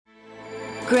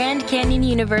Grand Canyon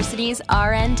University's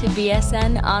RN to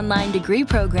BSN online degree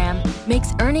program makes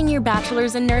earning your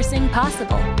bachelor's in nursing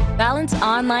possible. Balance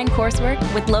online coursework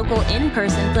with local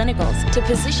in-person clinicals to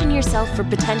position yourself for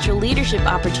potential leadership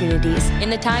opportunities in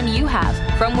the time you have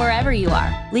from wherever you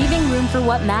are, leaving room for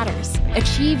what matters.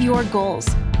 Achieve your goals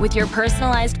with your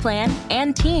personalized plan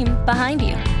and team behind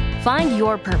you. Find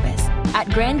your purpose at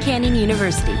Grand Canyon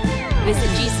University. Visit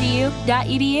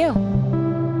gcu.edu.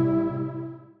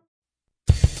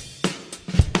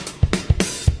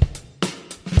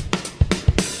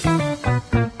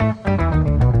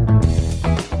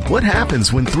 What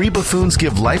happens when three buffoons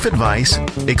give life advice,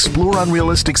 explore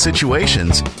unrealistic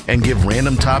situations, and give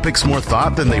random topics more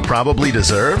thought than they probably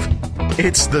deserve?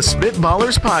 It's the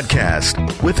Spitballers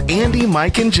Podcast with Andy,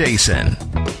 Mike, and Jason.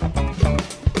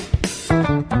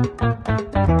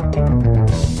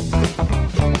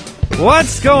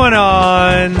 What's going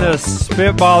on? The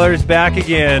Spitballers back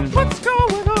again. What's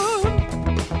going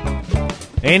on?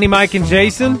 Andy, Mike, and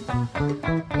Jason.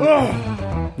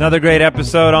 Another great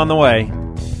episode on the way.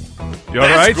 You all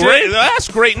right, great. That's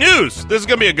great news. This is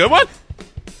going to be a good one.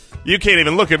 You can't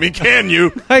even look at me, can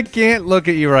you? I can't look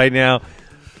at you right now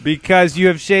because you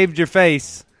have shaved your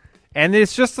face, and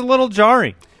it's just a little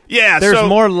jarring. Yeah, there's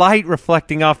more light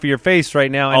reflecting off of your face right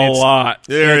now, and it's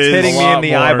hitting me in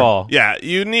the eyeball. Yeah,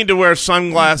 you need to wear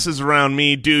sunglasses around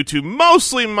me due to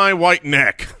mostly my white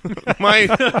neck.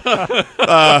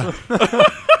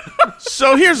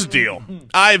 So here's the deal.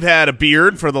 I've had a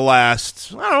beard for the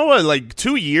last, I don't know, like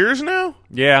 2 years now?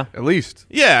 Yeah. At least.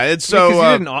 Yeah, it's so...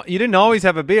 Because you didn't always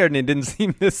have a beard, and it didn't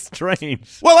seem this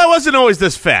strange. Well, I wasn't always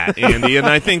this fat, Andy, and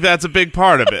I think that's a big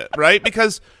part of it, right?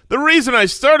 Because the reason I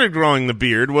started growing the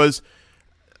beard was,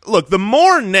 look, the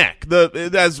Moore neck,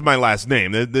 that's my last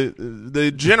name,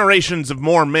 the generations of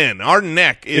Moore men, our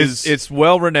neck is... It's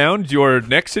well-renowned, your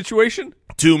neck situation?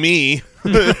 To me.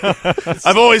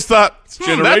 I've always thought,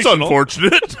 that's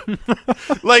unfortunate.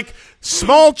 Like,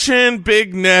 small chin,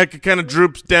 big neck, it kind of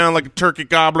droops down like a turkey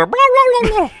gobbler. Blah, blah,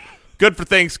 blah, blah. Good for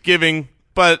Thanksgiving.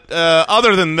 But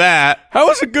other than that...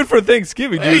 How is it good for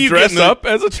Thanksgiving? Do you dress up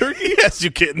as a turkey? Yes, you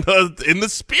get in the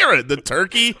spirit, the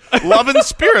turkey-loving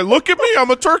spirit. Look at me, I'm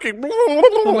a turkey.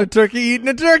 I'm a turkey eating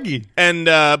a turkey. And,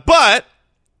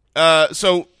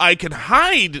 so I can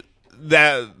hide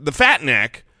the fat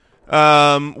neck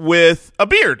with a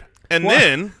beard. And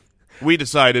then we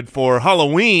decided for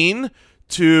Halloween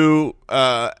to,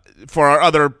 for our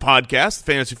other podcast,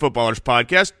 Fantasy Footballers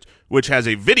Podcast, which has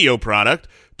a video product,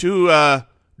 to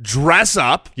dress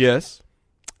up. Yes.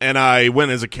 And I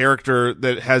went as a character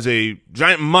that has a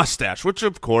giant mustache, which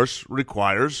of course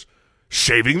requires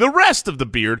shaving the rest of the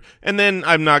beard. And then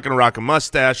I'm not going to rock a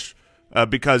mustache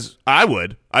because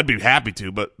I'd be happy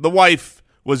to, but the wife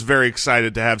was very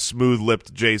excited to have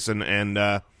smooth-lipped Jason,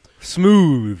 and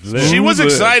smooth. She was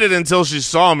excited until she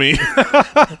saw me.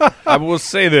 I will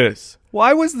say this.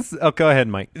 Why was this? Oh, go ahead,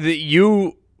 Mike.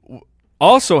 You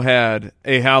also had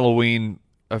a Halloween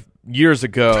years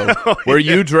ago where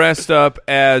you dressed up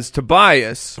as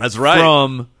Tobias. That's right.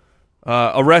 From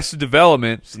Arrested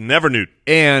Development. It's never nude.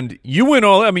 And you went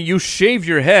all, I mean, you shaved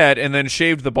your head and then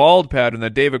shaved the bald pattern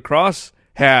that David Cross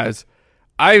has.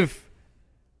 I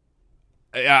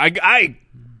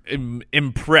am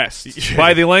impressed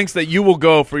by the lengths that you will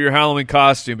go for your Halloween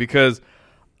costume because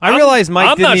I realized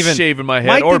Mike didn't even shaving my head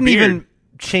Mike or didn't beard. even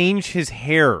change his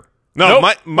hair. No,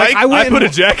 nope. Mike. I put a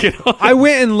jacket on. I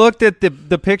went and looked at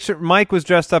the picture. Mike was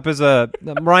dressed up as a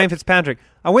Ryan Fitzpatrick.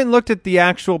 I went and looked at the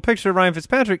actual picture of Ryan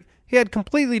Fitzpatrick. He had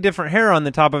completely different hair on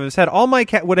the top of his head. All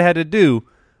Mike would have had to do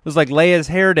was like lay his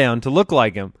hair down to look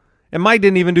like him, and Mike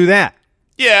didn't even do that.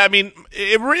 Yeah, I mean,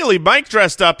 Mike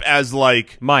dressed up as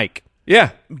like Mike.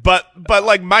 Yeah, but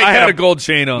like Mike had a gold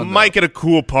chain on. Mike at a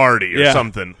cool party or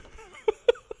something.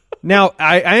 Now,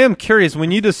 I am curious,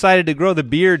 when you decided to grow the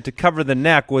beard to cover the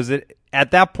neck, was it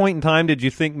at that point in time, did you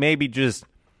think maybe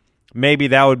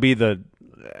that would be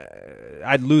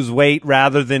I'd lose weight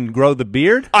rather than grow the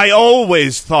beard? I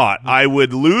always thought I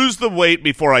would lose the weight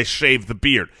before I shaved the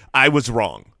beard. I was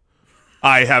wrong.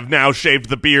 I have now shaved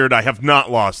the beard. I have not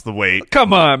lost the weight.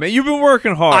 Come on, man. You've been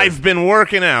working hard. I've been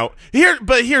working out.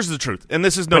 But here's the truth, and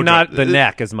this is no but not joke. The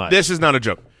neck as much. This is not a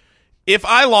joke. If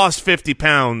I lost 50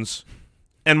 pounds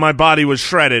and my body was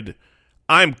shredded,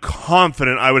 I'm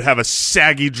confident I would have a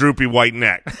saggy, droopy white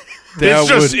neck.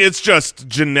 It's just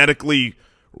genetically,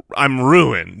 I'm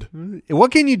ruined.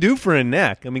 What can you do for a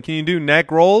neck? I mean, can you do neck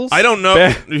rolls? I don't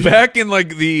know. Back in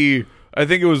like I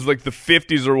think it was like the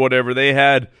 50s or whatever, they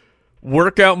had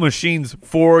workout machines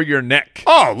for your neck.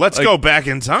 Oh, let's go back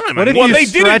in time. What if well, you they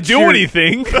didn't do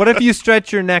anything. What if you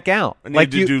stretch your neck out? I need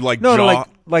to do like no, jaw.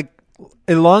 like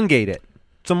elongate it.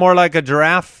 So more like a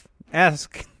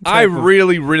giraffe-esque. I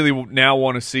really, really now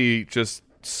want to see just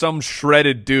some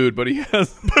shredded dude, but he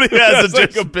has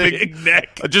just a big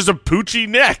neck, just a poochy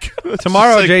neck.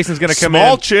 Tomorrow, Just Jason's going to come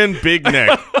small in. chin, big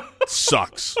neck.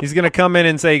 Sucks. He's going to come in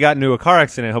and say he got into a car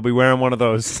accident. He'll be wearing one of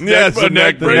those Yeah, it's a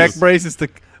neck the brace. neck braces. I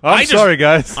I'm just- sorry,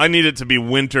 guys. I need it to be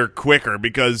winter quicker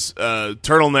because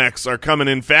turtlenecks are coming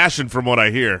in fashion, from what I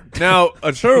hear. Now,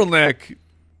 a turtleneck,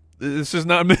 this is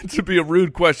not meant to be a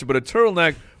rude question, but a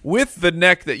turtleneck with the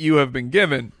neck that you have been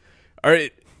given,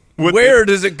 where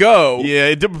does it go? Yeah,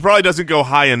 it probably doesn't go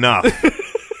high enough.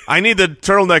 I need the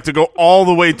turtleneck to go all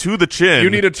the way to the chin. You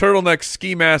need a turtleneck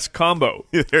ski mask combo.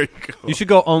 There you go. You should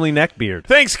go only neck beard.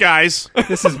 Thanks, guys.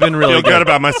 This has been really Feel good good.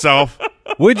 about myself.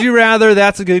 Would you rather?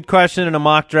 That's a good question in a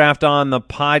mock draft on the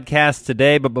podcast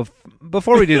today. But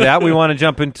before we do that, we want to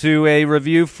jump into a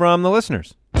review from the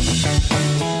listeners.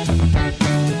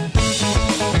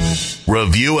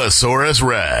 Reviewosaurus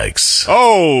Rex.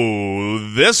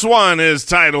 Oh, this one is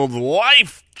titled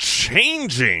Life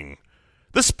Changing.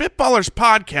 The Spitballers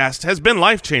podcast has been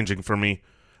life-changing for me.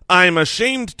 I'm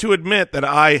ashamed to admit that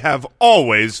I have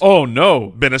always Oh,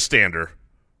 no. been a stander.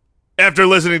 After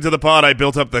listening to the pod, I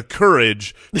built up the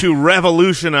courage to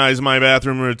revolutionize my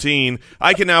bathroom routine.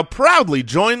 I can now proudly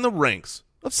join the ranks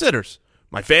of sitters.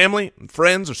 My family and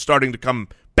friends are starting to come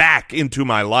back into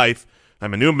my life.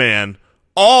 I'm a new man,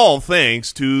 all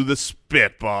thanks to the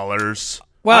Spitballers.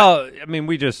 Well, I mean,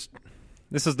 this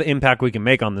is the impact we can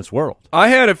make on this world. I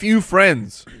had a few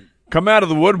friends come out of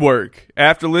the woodwork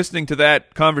after listening to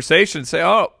that conversation and say,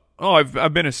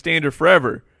 I've been a stander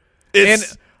forever. And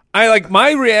I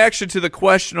my reaction to the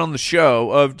question on the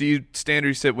show of do you stand or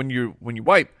you sit when you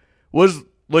wipe was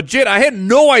legit. I had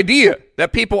no idea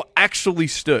that people actually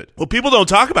stood. Well, people don't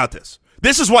talk about this.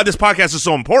 This is why this podcast is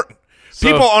so important.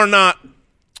 People are not,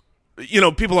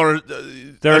 people are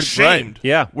They're ashamed. right.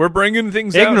 Yeah. We're bringing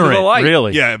things out Ignorant, to the light.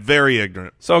 really. Yeah, very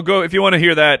ignorant. So go if you want to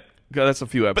hear that. God, that's a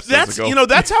few But episodes that's ago.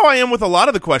 that's how I am with a lot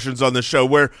of the questions on this show,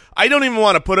 where I don't even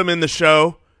want to put them in the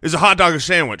show. Is a hot dog a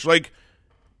sandwich? Like,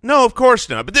 no, of course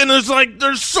not. But then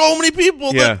there's so many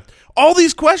people Yeah. that all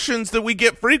these questions that we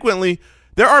get frequently,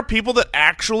 there are people that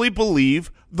actually believe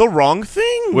the wrong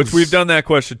things. Which we've done that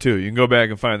question too. You can go back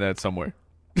and find that somewhere.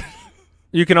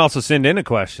 You can also send in a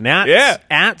question at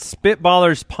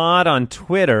SpitballersPod on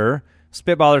Twitter,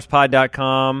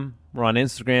 SpitballersPod.com. We're on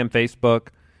Instagram, Facebook.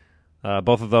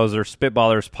 Both of those are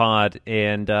SpitballersPod.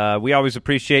 And we always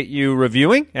appreciate you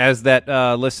reviewing, as that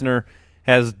listener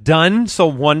has done so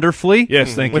wonderfully.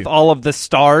 Yes, thank with you. all of the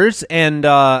stars. And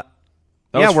That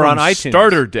was we're on from iTunes.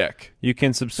 Starter Deck. You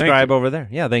can subscribe over there.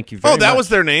 Yeah, thank you very Oh, much. that was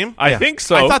their name? I think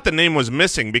so. I thought the name was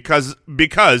missing because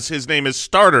his name is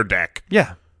Starter Deck.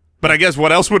 Yeah, But I guess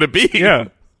what else would it be? yeah.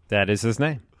 that is his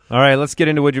name. All right, let's get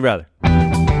into Would You Rather.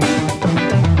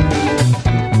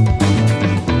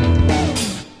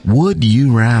 Would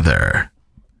you rather?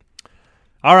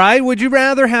 All right, would you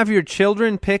rather have your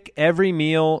children pick every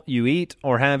meal you eat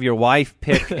or have your wife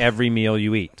pick every meal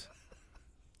you eat?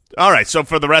 All right, so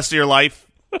for the rest of your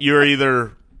life, you're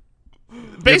either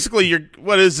basically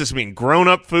what does this mean?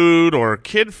 Grown-up food or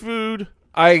kid food?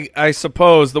 I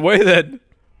suppose the way that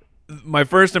my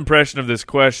first impression of this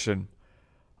question,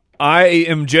 I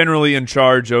am generally in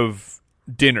charge of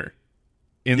dinner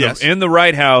in the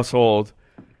right household.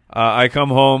 I come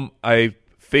home, I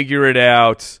figure it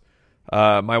out.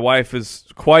 My wife is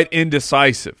quite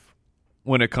indecisive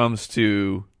when it comes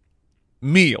to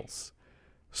meals.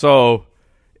 So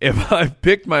if I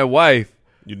picked my wife,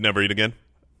 You'd never eat again?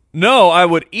 no, I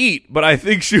would eat, but I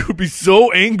think she would be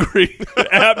so angry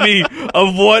at me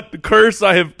of what curse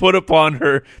I have put upon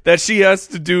her that she has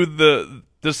to do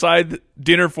the side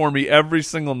dinner for me every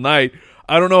single night.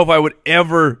 I don't know if I would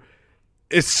ever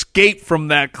escape from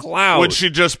that cloud. Would she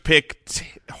just pick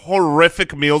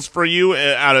horrific meals for you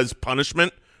out as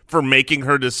punishment for making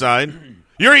her decide?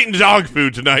 You're eating dog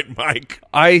food tonight, Mike.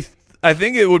 I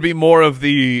think it would be more of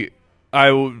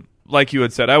like you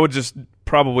had said, I would just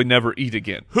probably never eat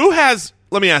again.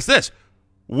 Let me ask this.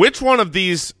 Which one of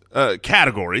these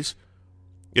categories,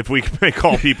 if we may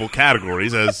call people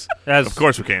categories, as of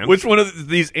course we can. Which one of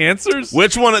these answers?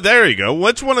 There you go.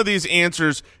 Which one of these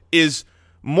answers is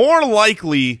more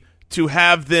likely to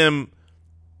have them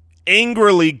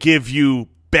angrily give you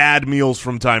bad meals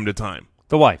from time to time?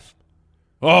 The wife.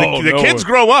 Oh, The no. kids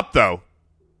grow up, though.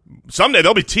 Someday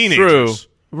they'll be teenagers.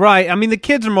 True. Right. I mean, the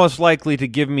kids are most likely to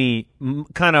give me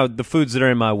kind of the foods that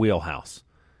are in my wheelhouse.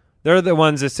 They're the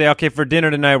ones that say, okay, for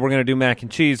dinner tonight, we're going to do mac and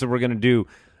cheese, or we're going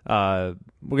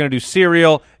to do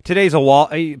cereal. Today's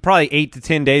probably 8 to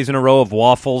 10 days in a row of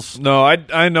waffles. No,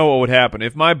 I know what would happen.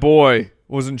 If my boy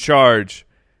was in charge,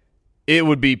 it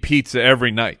would be pizza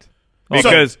every night.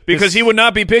 Because he would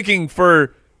not be picking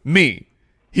for me.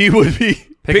 He would be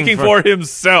picking for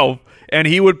himself, and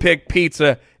he would pick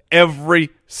pizza every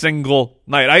single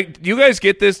night. Do you guys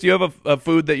get this? Do you have a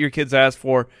food that your kids ask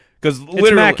for? Because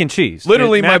it's mac and cheese.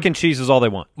 Literally, mac and cheese is all they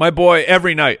want. My boy,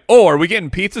 every night. Oh, are we getting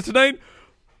pizza tonight?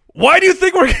 Why do you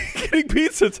think we're getting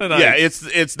pizza tonight? Yeah,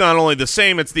 it's not only the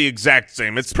same, it's the exact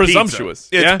same. It's presumptuous.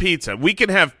 Pizza. It's pizza. We can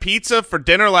have pizza for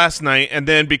dinner last night, and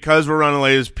then because we're running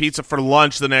late, it's pizza for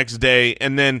lunch the next day,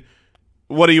 and then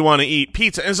what do you want to eat?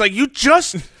 Pizza. And it's like, you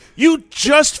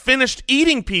just finished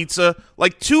eating pizza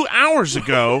like 2 hours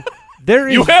ago.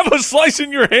 You have a slice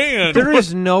in your hand. There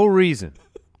is no reason,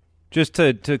 just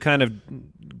to kind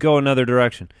of go another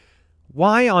direction.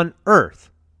 Why on earth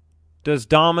does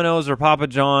Domino's or Papa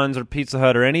John's or Pizza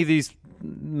Hut or any of these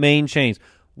main chains,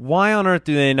 why on earth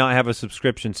do they not have a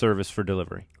subscription service for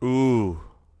delivery? Ooh.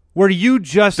 Where you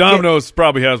just Domino's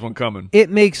probably has one coming. It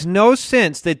makes no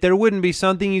sense that there wouldn't be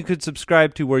something you could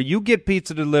subscribe to where you get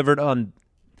pizza delivered on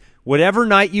whatever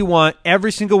night you want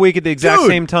every single week at the exact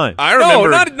same time. I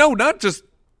remember. Not just,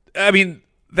 I mean,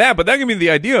 that, but that gave me the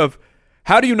idea of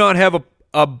how do you not have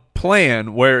a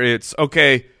plan where it's,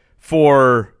 okay,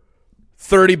 for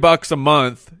 $30 a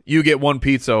month, you get one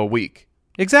pizza a week.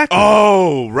 Exactly.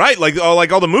 Oh, right. Like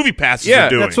all the movie passes are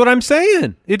doing. That's what I'm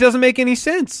saying. It doesn't make any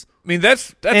sense. I mean,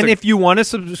 that's and if you want to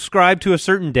subscribe to a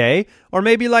certain day, or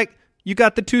maybe like you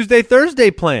got the Tuesday,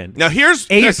 Thursday plan. Now here's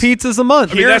 8 pizzas a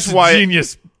month. I mean, that's why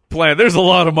genius plan. There's a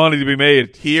lot of money to be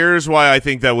made. Here's why I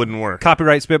think that wouldn't work.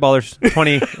 Copyright Spitballers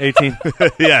 2018.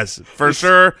 Yes, for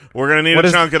sure. We're going to need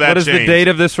a chunk of that What is the date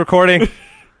of this recording?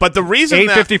 But the reason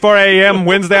 8:54 a.m.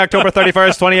 Wednesday, October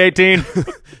 31st, 2018.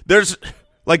 There's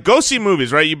like go see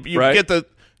movies, right? You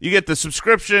get the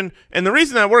subscription, and the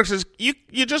reason that works is you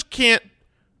just can't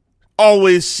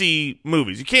always see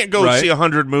movies. You can't go see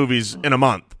 100 movies in a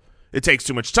month. It takes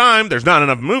too much time. There's not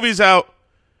enough movies out.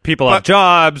 People have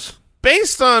jobs.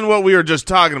 Based on what we were just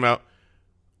talking about,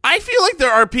 I feel like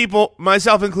there are people,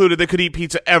 myself included, that could eat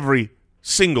pizza every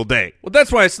single day. Well,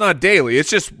 that's why it's not daily. It's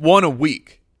just one a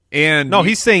week. And no,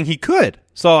 he's saying he could.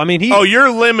 So I mean,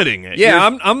 you're limiting it.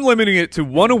 Yeah, I'm limiting it to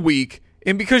one a week,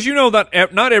 and because you know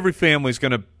that not every family's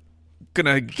gonna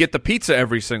get the pizza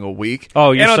every single week.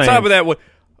 Oh, you're saying. And on top of that,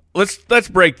 let's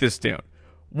break this down.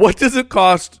 What does it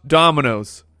cost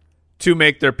Domino's to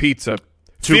make their pizza?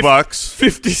 $2,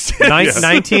 50 cents,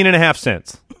 19.5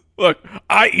 cents. Look,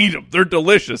 I eat them; they're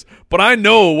delicious, but I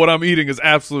know what I'm eating is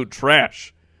absolute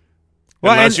trash.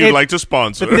 Well, unless you'd like to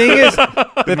sponsor.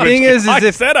 The thing is,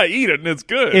 I said I eat it and it's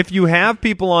good. If you have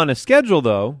people on a schedule,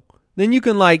 though, then you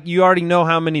can you already know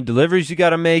how many deliveries you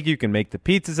got to make. You can make the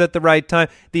pizzas at the right time.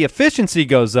 The efficiency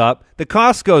goes up. The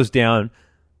cost goes down.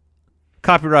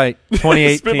 Copyright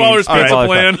 2018. Spitballers pizza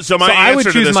plan. So I would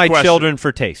choose my question. children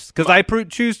for taste because I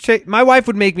choose. My wife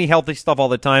would make me healthy stuff all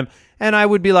the time, and I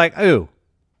would be like, ooh.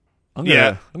 I'm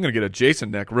gonna get a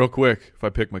Jason neck real quick if I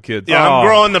pick my kids. Yeah, I'm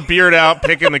growing the beard out,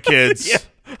 picking the kids.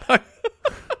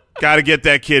 Got to get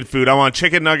that kid food. I want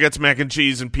chicken nuggets, mac and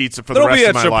cheese, and pizza for the rest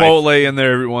of my life. There'll be a Chipotle in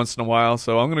there every once in a while,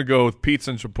 so I'm gonna go with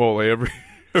pizza and Chipotle every.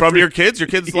 From your kids? Your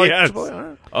kids like yes.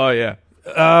 Chipotle? Oh yeah.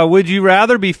 Would you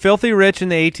rather be filthy rich in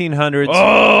the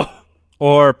 1800s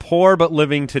or poor but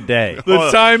living today? The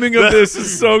timing of this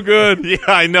is so good. Yeah,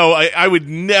 I know. I would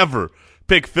never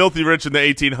pick filthy rich in the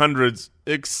 1800s,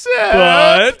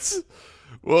 except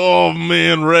oh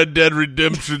man, Red Dead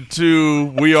Redemption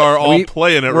 2. We are all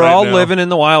playing it right now. We're all living in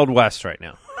the Wild West right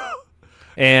now.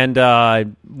 And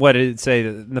what did it say?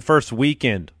 In the first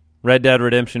weekend, Red Dead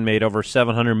Redemption made over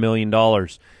 $700 million.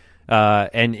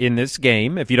 And in this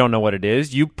game, if you don't know what it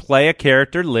is, you play a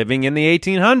character living in the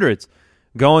 1800s,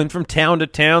 going from town to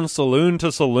town, saloon to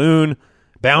saloon,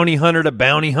 bounty hunter to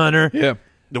bounty hunter. Yeah.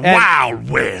 The Wild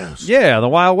West. Yeah, the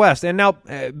Wild West. And now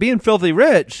being filthy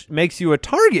rich makes you a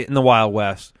target in the Wild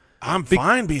West. I'm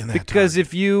fine being that because target.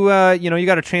 If you you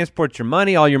got to transport your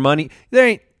money, all your money.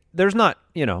 There's not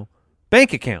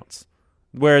bank accounts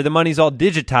where the money's all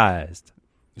digitized.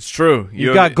 It's true.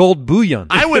 You've got gold bullion.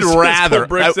 I would rather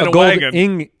a gold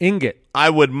ingot. I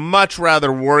would much rather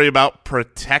worry about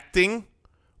protecting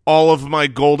all of my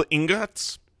gold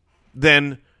ingots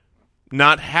than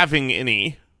not having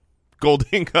any gold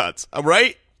ingots,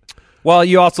 right? Well,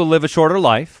 you also live a shorter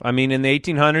life. I mean, in the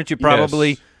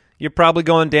 1800s, you're probably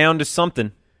going down to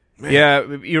something. Man.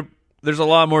 Yeah, there's a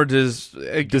lot more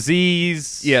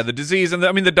disease. Yeah, the disease, and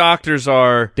the doctors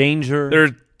are danger.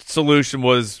 Their solution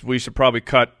was we should probably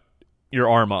cut your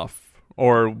arm off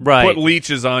or put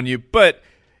leeches on you. But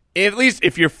at least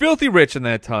if you're filthy rich in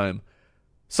that time,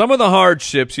 some of the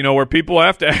hardships, where people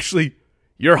have to actually,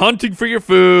 you're hunting for your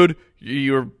food,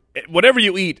 you're whatever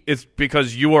you eat, it's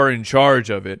because you are in charge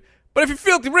of it. But if you're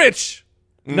filthy rich,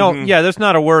 No, yeah, there's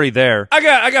not a worry there.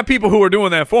 I got people who are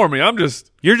doing that for me.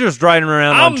 You're just driving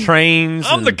around on trains.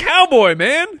 I'm the cowboy,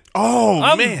 man.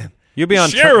 Oh, man. You'll be on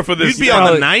sheriff of this. You'd be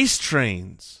on the nice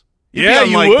trains. You'd Yeah,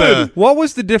 be on, you would. What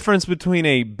was the difference between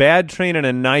a bad train and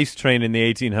a nice train in the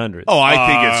 1800s? Oh, I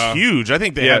think it's huge. I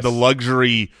think they yes. had the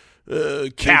luxury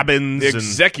cabins. The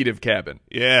executive cabin.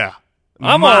 Yeah.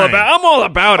 I'm all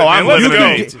about it. Oh, man. I'm Let's living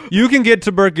go. it. You can get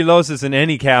tuberculosis in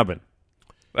any cabin.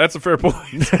 That's a fair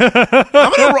point.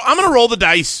 I'm gonna roll the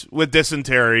dice with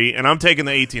dysentery, and I'm taking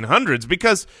the 1800s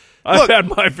because I've look, had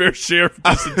my fair share of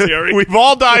dysentery. we've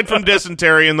all died from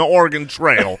dysentery in the Oregon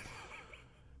Trail.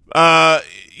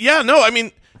 Yeah, no, I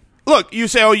mean, look, you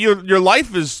say, oh, your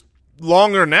life is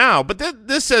longer now, but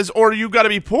this says, or you got to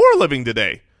be poor living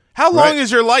today. How long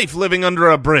is your life living under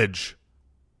a bridge?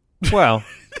 Well,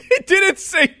 It didn't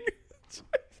say.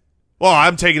 Well,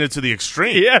 I'm taking it to the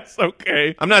extreme. Yes,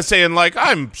 okay. I'm not saying like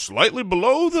I'm slightly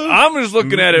below the. I'm just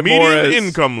looking at it median more as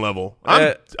income level.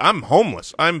 I'm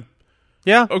homeless.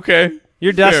 yeah, okay.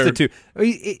 you're fair. destitute.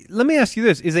 Let me ask you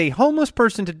this: is a homeless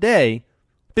person today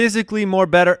physically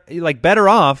better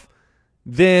off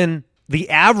than the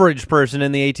average person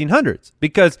in the 1800s?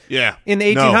 Because in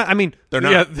the 1800s, I mean, they're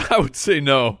not. Yeah, I would say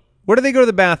no. where do they go to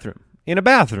the bathroom? In a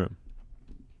bathroom,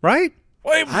 right?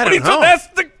 Wait, I what are you don't know.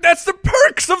 That's the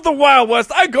perks of the Wild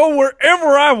West. I go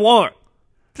wherever I want.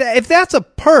 If that's a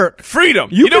perk, Freedom.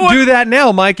 you know can what? do that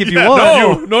now, Mike, if you want.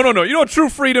 No. You know what true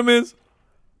freedom is?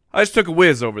 I just took a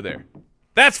whiz over there.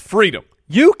 That's freedom.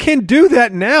 You can do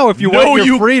that now if you No, want your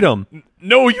you- freedom.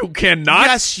 No, you cannot.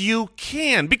 Yes, you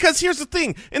can. Because here's the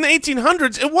thing. In the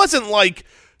 1800s, it wasn't like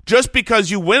just because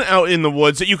you went out in the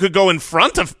woods that you could go in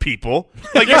front of people.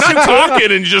 Like, you're not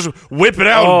talking and you just whip it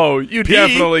out. Oh, and you pee.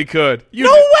 definitely could.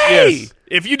 No way! Yes.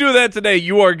 If you do that today,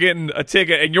 you are getting a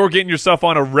ticket and you're getting yourself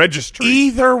on a registry.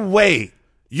 Either way,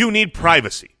 you need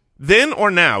privacy. Then or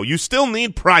now, you still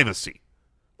need privacy.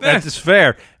 That is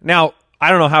fair. Now, I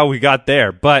don't know how we got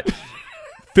there, but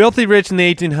filthy rich in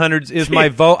the 1800s is my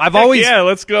vote.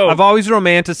 Let's go. I've always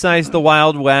romanticized the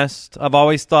Wild West. I've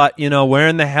always thought,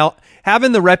 wearing the hell,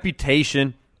 having the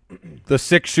reputation, the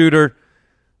 6-shooter,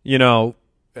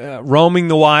 roaming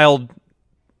the wild.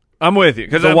 I'm with you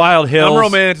because The wild hills.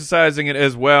 I'm romanticizing it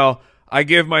as well. I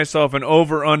give myself an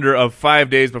over/under of 5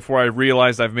 days before I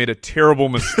realize I've made a terrible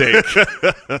mistake.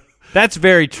 That's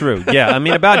very true. Yeah, I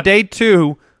mean, about day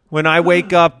 2, when I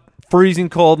wake up freezing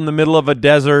cold in the middle of a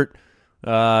desert,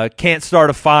 can't start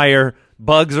a fire,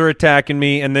 bugs are attacking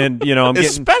me, and then I'm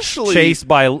getting chased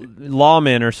by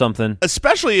lawmen or something.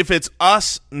 Especially if it's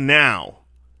us now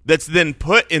that's then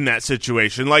put in that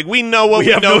situation. Like, we know what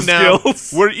we have know no now.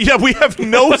 skills. We have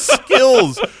no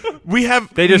skills.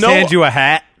 They just hand you a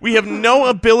hat. We have no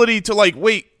ability to, like,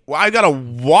 wait, I got to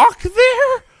walk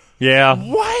there? Yeah.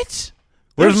 What?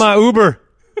 Where's my Uber?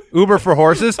 Uber for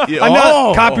horses? Yeah. I'm not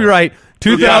Oh. copyright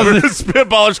 2000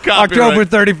 Spitballers copyright. October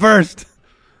 31st.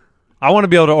 I want to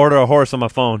be able to order a horse on my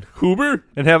phone Hoover?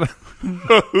 and have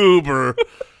Uber.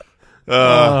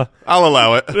 I'll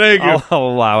allow it. Thank you. I'll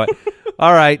allow it.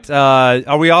 All right.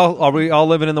 Are we all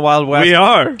living in the Wild West? We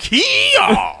are.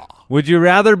 Kia! Would you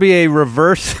rather be a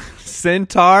reverse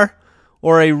centaur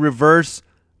or a reverse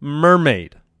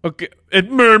mermaid? Okay.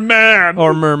 Merman.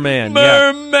 Or merman.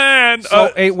 Yeah. Merman.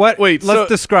 So, what? Wait, let's so-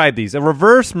 describe these. A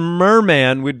reverse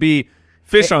merman would be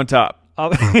Fish on top.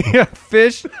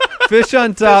 fish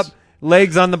on top,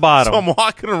 legs on the bottom. So I'm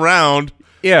walking around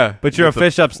Yeah. But you're a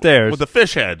fish upstairs. with a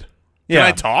fish head. Can Yeah.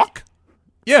 I talk?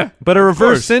 Yeah. But a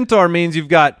reverse course. centaur means you've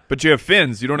got But you have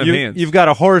fins. You don't have hands. you've got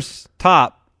a horse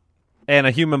top and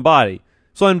a human body.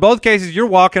 So in both cases, you're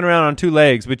walking around on 2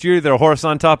 legs, but you're either a horse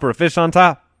on top or a fish on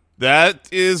top. That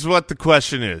is what the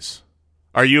question is.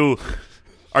 Are you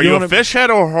a wanna- fish head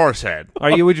or a horse head?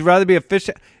 Would you rather be a fish?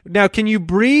 Now, can you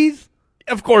breathe?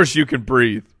 Of course you can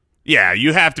breathe. Yeah,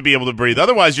 you have to be able to breathe.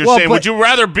 Otherwise, you're Well, saying, but- would you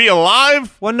rather be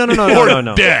alive? Well, no.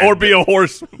 Or dead? Or be a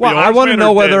horse. Well, I want to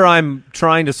know whether I'm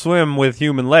trying to swim with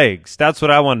human legs. That's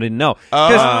what I wanted to know.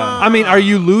 'Cause, I mean, are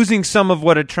you losing some of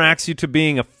what attracts you to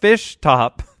being a fish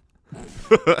top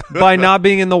by not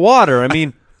being in the water? I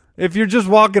mean, if you're just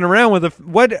walking around with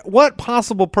what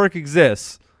possible perk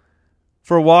exists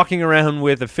for walking around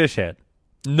with a fish head?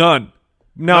 None.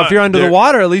 Now, if you're under the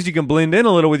water, at least you can blend in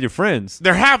a little with your friends,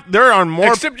 There are more,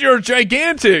 Except you're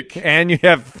gigantic. and you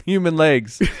have human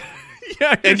legs.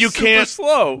 Yeah, and you super can't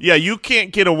slow. Yeah, you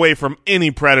can't get away from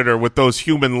any predator with those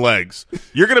human legs.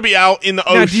 You're going to be out in the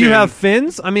ocean. Now, do you have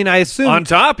fins? I mean, I assume On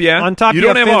top, yeah. On top, you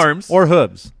don't have fins arms or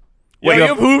hooves. Yeah, you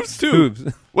have hooves too.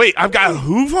 Hooves. Wait, I've got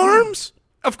hoof arms?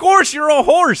 Of course, you're a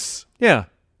horse. Yeah.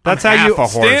 That's I'm how you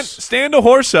half a horse. Stand a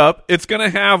horse up. It's going to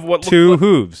have what two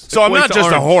hooves. So I'm equates not to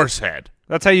just a arms. horse head.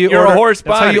 That's how you You're order. a horse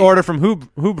That's how body. you order from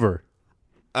Hoover.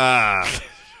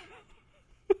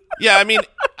 Yeah, I mean,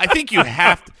 I think you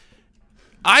have to.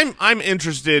 I'm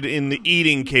interested in the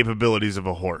eating capabilities of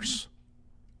a horse.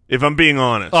 If I'm being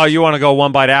honest. Oh, you want to go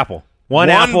one bite apple? One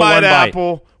apple, one bite.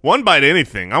 apple, one bite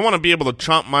anything. I want to be able to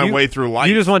chomp my way through life.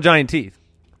 You just want giant teeth.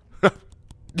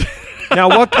 Now,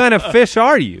 what kind of fish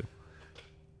are you?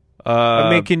 I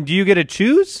mean, do you get to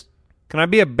choose? Can I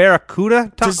be a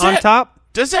barracuda on top?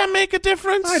 Does that make a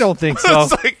difference? I don't think so.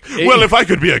 It's like, well, if I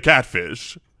could be a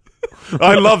catfish.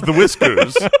 I love the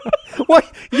whiskers. What?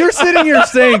 You're sitting here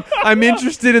saying, I'm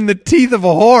interested in the teeth of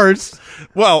a horse.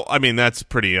 Well, I mean, that's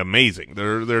pretty amazing.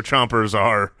 Their chompers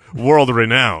are world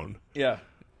renowned. Yeah.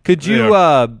 Could you,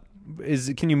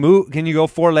 can you move? Can you go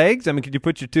 4 legs? I mean, could you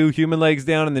put your 2 human legs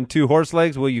down and then 2 horse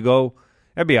legs? Will you go?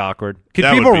 That'd be awkward. Could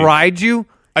That people would be. ride you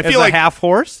I as feel a like half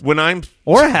horse When I'm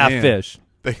or a half Man. fish?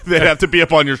 They'd have to be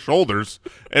up on your shoulders.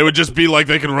 It would just be like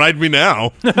they can ride me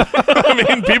now. I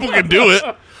mean, people can do it.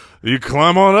 You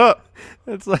climb on up.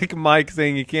 It's like Mike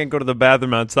saying he can't go to the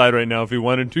bathroom outside right now if he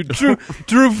wanted to.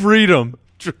 True freedom.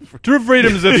 True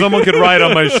freedom is if someone could ride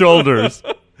on my shoulders.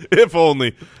 If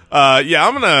only. Yeah,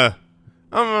 I'm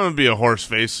gonna be a horse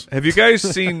face. Have you guys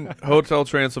seen Hotel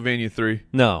Transylvania 3?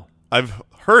 No. I've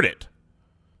heard it.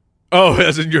 Oh,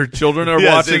 as in your children are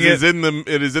Yes, watching it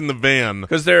is in the van.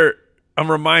 Because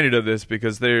I'm reminded of this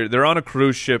because they're on a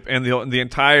cruise ship and the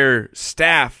entire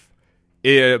staff,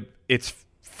 it's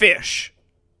fish,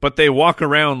 but they walk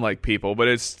around like people, but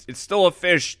it's still a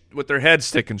fish with their head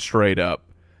sticking straight up,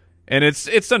 and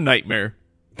it's a nightmare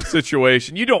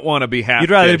situation. You don't want to be half. You'd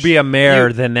rather fish. be a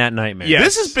mare than that nightmare. Yes,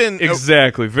 This has been-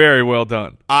 exactly very well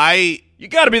done. I You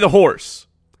got to be the horse.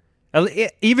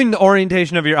 Even the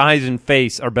orientation of your eyes and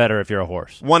face are better if you're a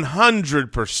horse.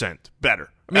 100% better.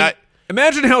 I mean,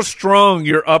 imagine how strong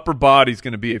your upper body's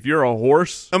going to be if you're a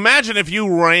horse. Imagine if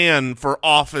you ran for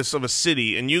office of a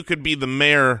city and you could be the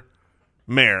mayor.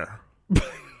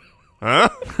 Huh?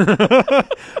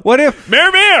 What if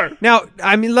Mare! now?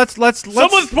 I mean, let's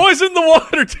Someone's poisoned the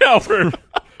water tower.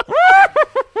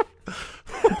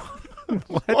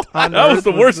 That was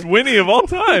the worst whinny of all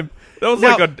time. That was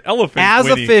Now, like an elephant as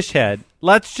whinny. a fish head.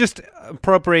 Let's just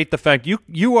appropriate the fact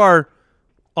you are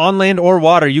on land or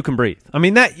water. You can breathe. I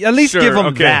mean that at least Sure, give them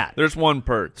okay. that. There's one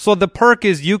perk. So the perk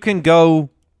is you can go.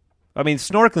 I mean,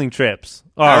 snorkeling trips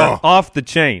are off the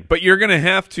chain. But you're going to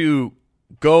have to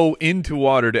go into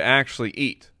water to actually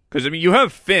eat. Because, I mean, you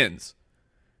have fins.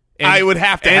 And, I would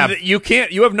have to and have-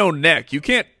 you have no neck. You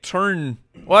can't turn.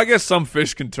 Well, I guess some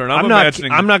fish can turn. I'm not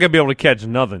imagining. going to be able to catch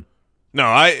nothing. No,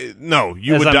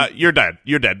 you As would I'm- die. You're dead.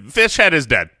 You're dead. Fish head is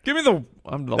dead. Give me the.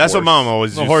 I'm the That's horse. what Mom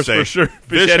always The used horse to say. for sure.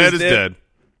 Fish head is dead.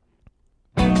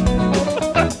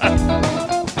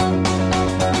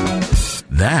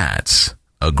 That's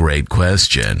a great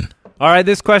question. All right,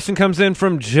 this question comes in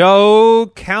from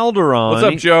Joe Calderon. What's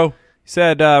up, Joe? He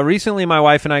said, recently my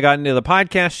wife and I got into the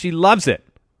podcast. She loves it.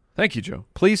 Thank you, Joe.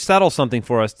 Please settle something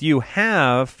for us. Do you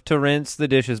have to rinse the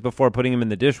dishes before putting them in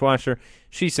the dishwasher?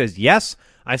 She says, yes.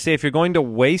 I say, if you're going to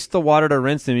waste the water to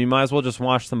rinse them, you might as well just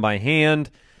wash them by hand.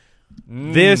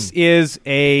 This is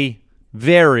a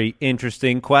very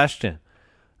interesting question.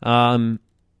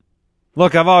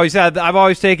 Look, I've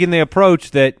always taken the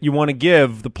approach that you want to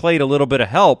give the plate a little bit of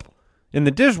help in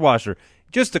the dishwasher.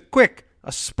 Just a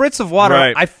spritz of water.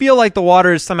 Right. I feel like the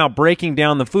water is somehow breaking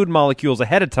down the food molecules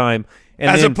ahead of time. And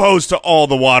As then, opposed to all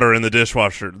the water in the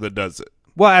dishwasher that does it.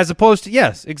 well, as opposed to,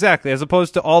 yes, exactly. As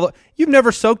opposed to all the, you've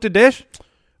never soaked a dish?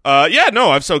 Yeah, no,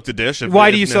 I've soaked a dish.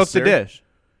 Why do you soak the dish?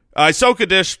 I soak a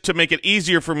dish to make it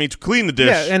easier for me to clean the dish.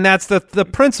 Yeah, and that's the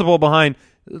principle behind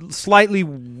slightly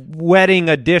wetting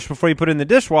a dish before you put it in the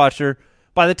dishwasher.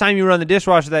 By the time you run the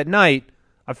dishwasher that night,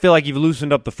 I feel like you've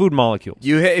loosened up the food molecules.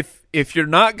 If you're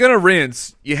not gonna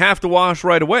rinse, you have to wash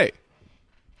right away.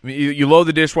 I mean, you load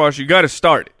the dishwasher. You got to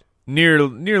start it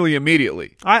nearly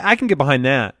immediately I can get behind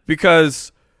that.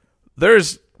 because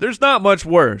there's not much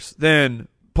worse than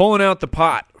pulling out the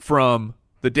pot from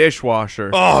the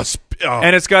dishwasher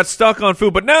and it's got stuck on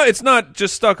food. But now it's not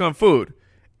just stuck on food;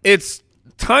 it's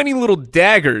tiny little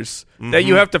daggers that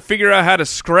you have to figure out how to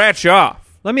scratch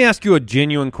off. Let me ask you a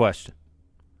genuine question.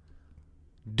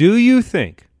 Do you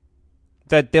think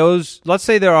that those, let's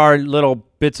say there are little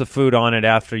bits of food on it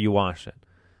after you wash it,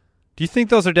 do you think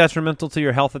those are detrimental to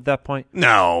your health at that point?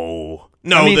 No,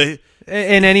 I mean,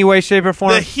 in any way, shape, or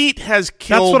form? the heat has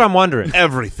killed That's what I'm wondering.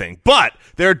 everything. But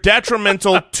they're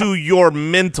detrimental to your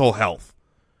mental health.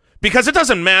 Because it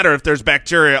doesn't matter if there's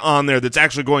bacteria on there that's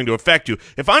actually going to affect you.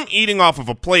 If I'm eating off of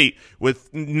a plate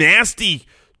with nasty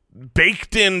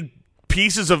baked in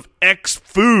pieces of X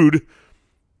food.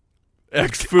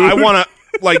 X-food? I want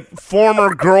to, like,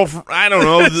 former girlfriend, I don't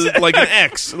know, like an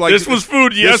ex. Like, This was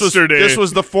food yesterday. This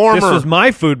was the former. This was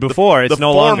my food before. It's the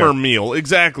no former longer. meal.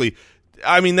 Exactly.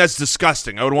 I mean, that's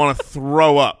disgusting. I would want to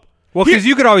throw up. Well, because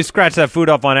you could always scratch that food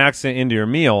up on accident into your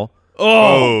meal.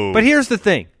 Oh. But here's the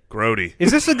thing. Grody.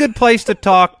 Is this a good place to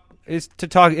talk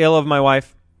ill of my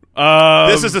wife?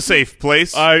 This is a safe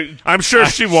place. I'm sure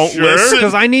she won't listen.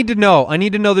 Because I need to know. I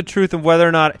need to know the truth of whether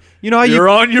or not you're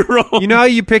on your own. You know how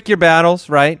you pick your battles,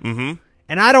 right? Mm-hmm.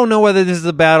 And I don't know whether this is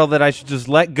a battle that I should just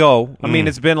let go. I mean,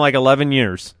 it's been like 11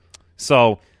 years,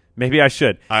 so maybe I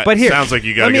should. But here, sounds like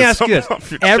you got to let me get ask you something this: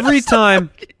 off your every chest. time.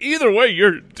 Either way,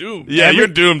 you're doomed. Yeah, you're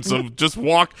doomed. So just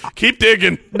walk. Keep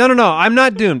digging. No, I'm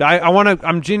not doomed. I want to.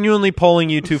 I'm genuinely polling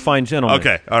you two fine gentlemen.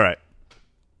 Okay. All right.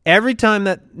 Every time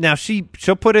that now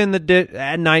she'll put in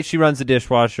at night, she runs the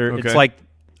dishwasher. Okay. It's like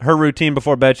her routine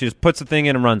before bed. She just puts the thing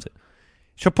in and runs it.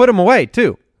 She'll put them away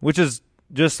too, which is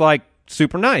just like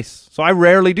super nice. So I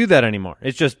rarely do that anymore.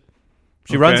 It's just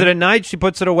she runs it at night. She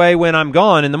puts it away when I'm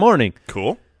gone in the morning.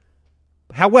 Cool.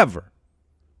 However,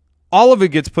 all of it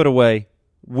gets put away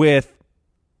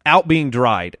without being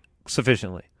dried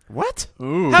sufficiently. What?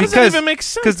 Ooh. How does that even make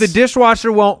sense? Because the dishwasher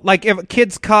won't, like, if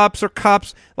kids' cups or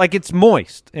cups, like, it's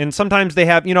moist. And sometimes they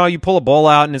have, you pull a bowl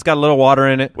out and it's got a little water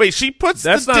in it. Wait, she puts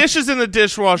the dishes in the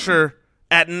dishwasher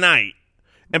at night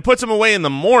and puts them away in the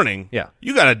morning. Yeah.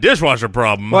 You got a dishwasher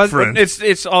problem, Well, my friend.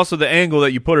 It's also the angle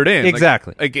that you put it in.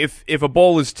 Exactly. Like if a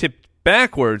bowl is tipped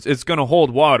backwards, it's going to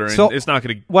hold water, and So it's not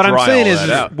going to. What I'm saying all is that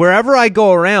out. wherever I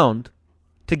go around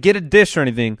to get a dish or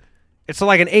anything, it's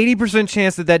like an 80%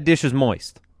 chance that dish is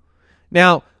moist.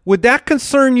 Now, would that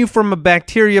concern you from a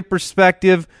bacteria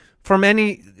perspective? From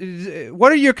any,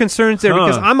 what are your concerns there?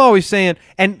 Because I'm always saying,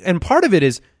 and part of it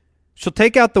is, she'll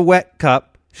take out the wet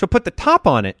cup, she'll put the top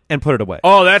on it and put it away.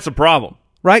 Oh, that's a problem.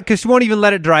 Right? Because she won't even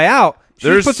let it dry out. She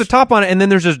just puts the top on it, and then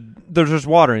there's just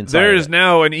water inside. There of is it.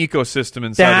 now an ecosystem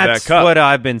inside of That's that cup. what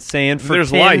I've been saying for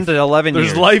There's 10 life. to 11 years.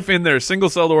 There's life in there.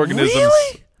 Single-celled organisms.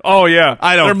 Really? Oh yeah.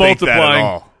 I don't They're think multiplying. that at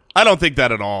all. I don't think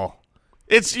that at all.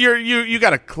 It's you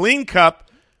got a clean cup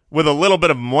with a little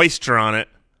bit of moisture on it.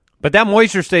 But that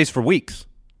moisture stays for weeks.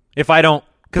 If I don't,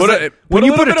 because Put when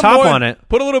you put a top on it,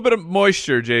 put a little bit of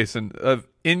moisture, Jason,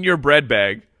 in your bread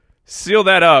bag. Seal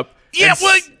that up. Yeah, and,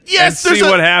 well, yes. and see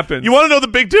what happens. You want to know the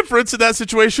big difference in that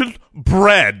situation?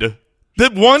 Bread.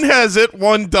 That one has it,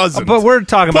 one doesn't. but we're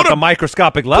talking Put about a- the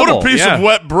microscopic level. Put a piece yeah. of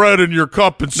wet bread in your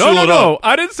cup and seal No. it up.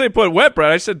 I didn't say put wet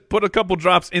bread. I said put a couple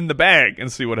drops in the bag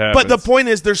and see what happens. But the point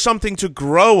is, there's something to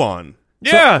grow on.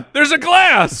 yeah, there's a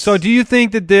glass. So do you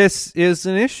think that this is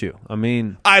an issue? I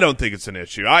mean, I don't think it's an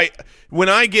issue. When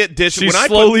I get dishes, she's when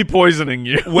slowly poisoning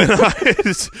you.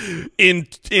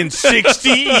 in 60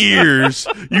 years,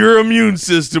 your immune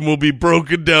system will be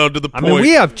broken down to the I point. mean,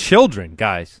 we have children,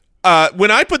 guys.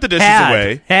 When I put the dishes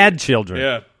away, Had children.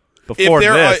 yeah. Before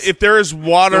this. if there is The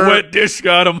water, wet dish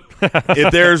got him.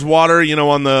 if there's water,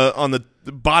 on the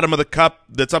bottom of the cup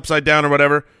that's upside down or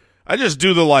whatever, I just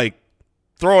do the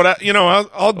throw it out.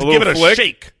 I'll give it a flick?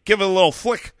 shake, give it a little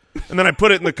flick, and then I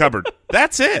put it in the cupboard.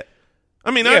 That's it.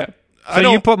 I mean, Yeah. I so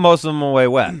don't. you put most of them away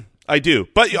wet. I do,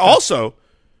 but also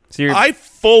So you're, I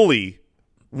fully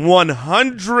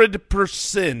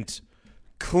 100%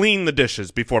 clean the dishes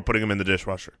before putting them in the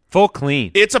dishwasher. full clean.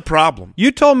 It's a problem.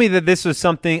 You told me that this was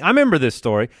something. I remember this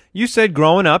story. You said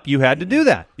growing up you had to do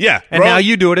that. Yeah, And now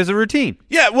you do it as a routine.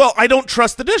 Yeah, well, I don't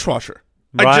trust the dishwasher.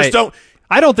 I Right. just don't.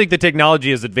 I don't think the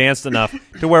technology is advanced enough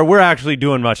to where we're actually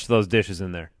doing much to those dishes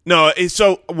in there. No,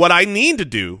 so what I need to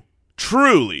do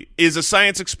truly is a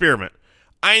science experiment.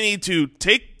 I need to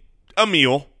take a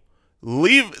meal,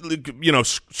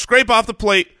 scrape off the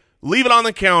plate, leave it on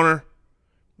the counter,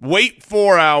 wait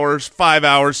 4 hours, 5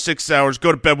 hours, 6 hours,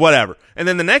 go to bed, whatever. And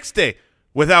then the next day,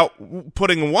 without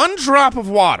putting one drop of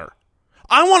water,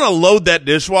 I want to load that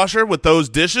dishwasher with those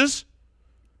dishes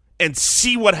and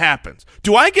see what happens.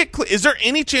 Is there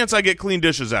any chance I get clean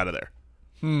dishes out of there?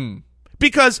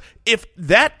 Because if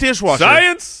that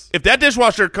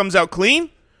dishwasher comes out clean,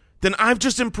 then I've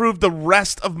just improved the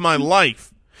rest of my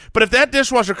life. But if that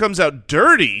dishwasher comes out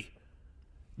dirty,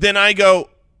 then I go,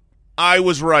 I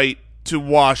was right to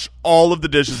wash all of the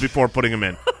dishes before putting them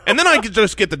in. And then I could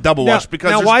just get the double wash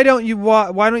because why don't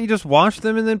you just wash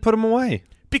them and then put them away?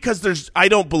 I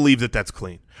don't believe that's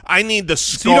clean. I need the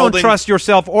So you scalding. don't trust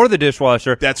yourself or the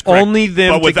dishwasher. That's correct. Only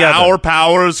them but with together. our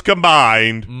powers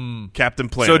combined, Captain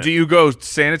Planet. So do you go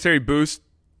sanitary boost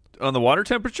on the water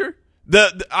temperature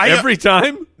every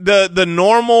time? The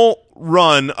normal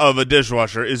run of a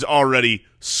dishwasher is already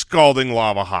scalding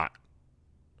lava hot.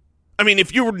 I mean,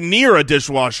 if you're near a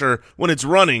dishwasher when it's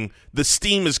running, the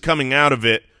steam is coming out of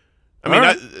it. I mean,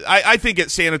 Right. I think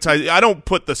it's sanitized. I don't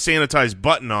put the sanitize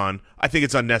button on. I think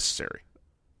it's unnecessary.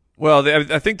 Well,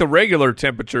 I think the regular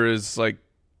temperature is like,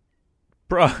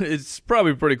 it's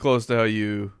probably pretty close to how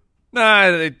you.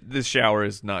 Nah, this shower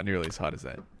is not nearly as hot as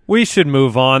that. We should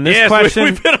move on. This Yes, question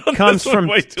we've been on comes this one from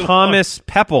way too Thomas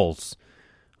Pepples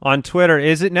on Twitter.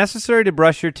 Is it necessary to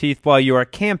brush your teeth while you are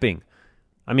camping?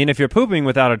 I mean, if you're pooping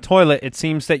without a toilet, it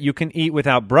seems that you can eat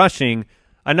without brushing.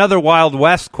 Another Wild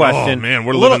West question. Oh, man,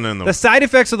 we're living in the side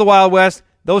effects of the Wild West.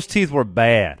 Those teeth were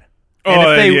bad.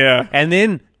 Yeah. And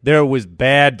then there was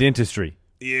bad dentistry.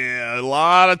 Yeah, a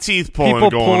lot of teeth pulling People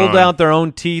going pulled on. out their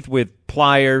own teeth with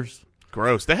pliers.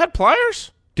 Gross. They had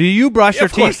pliers? Do you brush your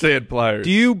Of course teeth? they had pliers.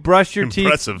 Do you brush your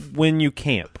Impressive. teeth when you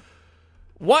camp?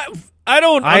 What? I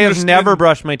don't I have understand- never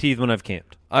brushed my teeth when I've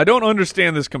camped. I don't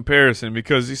understand this comparison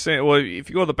because you say, well, if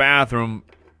you go to the bathroom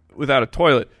without a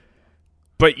toilet,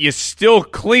 but you still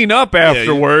clean up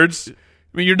afterwards.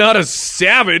 I mean, you're not a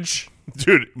savage.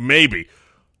 Dude, maybe.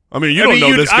 I mean, you don't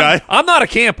know this guy. I'm not a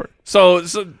camper, so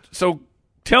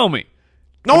tell me.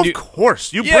 No, When of you-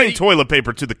 course. You Yeah, bring you- toilet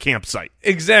paper to the campsite.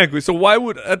 Exactly. So why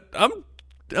would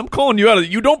I'm calling you out of it.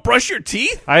 You don't brush your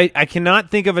teeth? I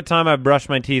cannot think of a time I've brushed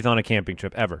my teeth on a camping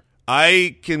trip ever.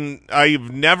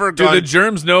 I've never Do gone. the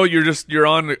germs know you're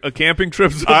on a camping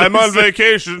trip? So I'm they on say-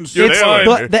 vacation. You're Stay fine.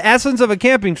 away. The essence of a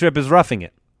camping trip is roughing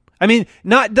it. I mean,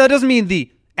 that doesn't mean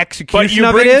the execution But you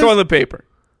of bring it is. toilet paper.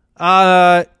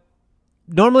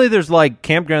 Normally there's like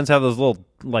campgrounds have those little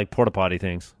like porta potty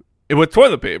things. With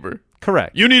toilet paper.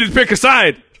 Correct. You need to pick a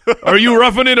side. Are you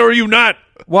roughing it or are you not?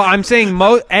 Well, I'm saying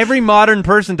every modern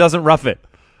person doesn't rough it,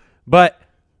 but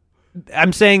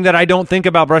I'm saying that I don't think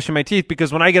about brushing my teeth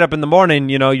because when I get up in the morning,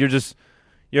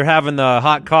 you're having the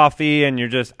hot coffee and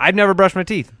I've never brushed my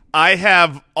teeth. I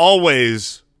have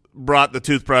always brought the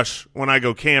toothbrush when I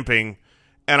go camping,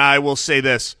 and I will say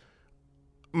this.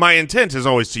 My intent is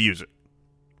always to use it.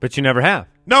 But you never have.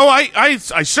 No, I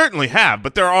certainly have,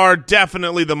 but there are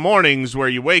definitely the mornings where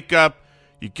you wake up,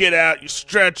 you get out, you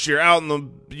stretch, you're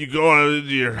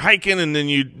you're hiking, and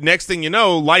then next thing you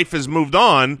know, life has moved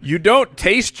on. You don't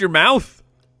taste your mouth?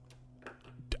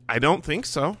 I don't think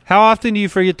so. How often do you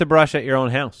forget to brush at your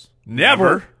own house?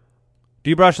 Never. Do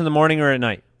you brush in the morning or at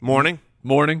night? Morning.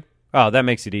 Morning. Oh, that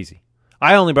makes it easy.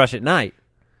 I only brush at night.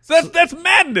 That's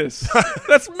madness.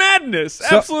 That's madness.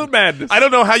 Absolute madness. I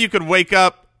don't know how you could wake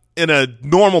up in a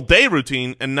normal day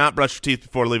routine and not brush your teeth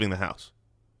before leaving the house.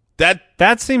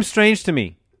 That seems strange to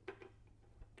me.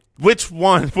 Which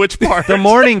one? Which part? The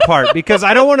morning part, because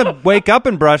I don't want to wake up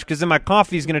and brush because then my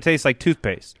coffee is going to taste like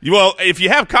toothpaste. Well, if you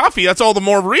have coffee, that's all the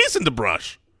more reason to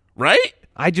brush, right?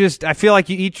 I feel like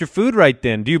you eat your food right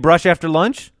then. Do you brush after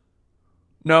lunch?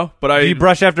 No, but Do you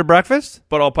brush after breakfast?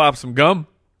 but I'll pop some gum.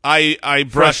 I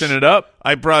brush Freshen it up.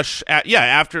 I brush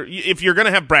after. If you're gonna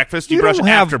have breakfast, you, You brush don't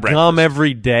have after breakfast. gum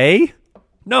every day.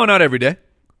 No, not every day.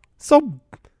 So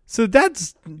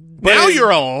that's Now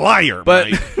you're a liar, But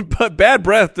Mike. but bad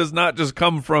breath does not just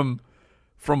come from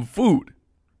food.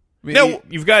 I mean, No,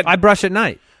 you've got I brush at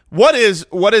night. What is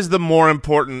the more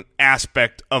important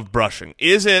aspect of brushing?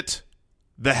 Is it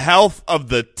the health of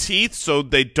the teeth so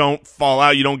they don't fall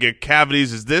out, you don't get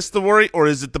cavities? Is this the worry, or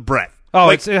is it the breath? Oh,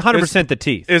 Like, it's 100% the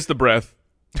teeth. it's the breath.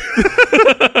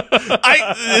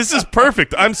 This is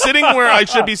perfect. I'm sitting where I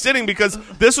should be sitting because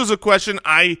this was a question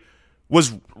I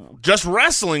was just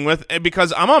wrestling with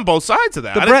because I'm on both sides of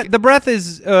that. The breath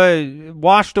is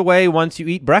washed away once you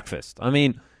eat breakfast. I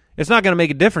mean, it's not going to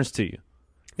make a difference to you.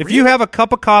 If you have a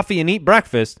cup of coffee and eat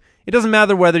breakfast, it doesn't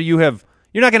matter whether you're not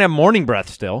going to have morning breath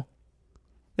still.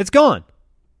 It's gone.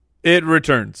 It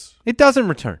returns. It doesn't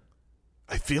return.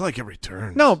 I feel like it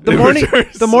returns. No, It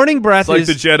returns. the morning breath It's like is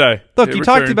the Jedi. Look, It you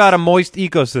talked returns. about a moist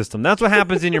ecosystem. That's what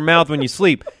happens in your mouth when you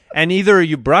sleep. And either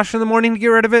you brush in the morning to get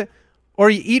rid of it, or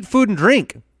you eat food and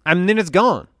drink, and then it's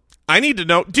gone. I need to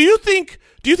know. Do you think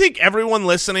everyone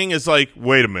listening is like,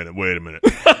 wait a minute?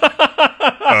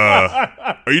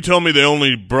 Are you telling me they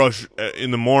only brush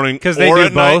in the morning Because they or do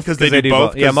at night? both. Because they do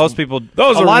both. Yeah, 'Cause most people.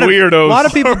 Those a are lot weirdos. A lot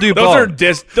of people do both.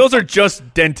 Those are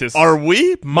just dentists. Are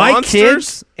we My monsters?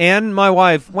 kids and my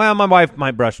wife. Well, my wife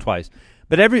might brush twice,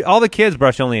 but all the kids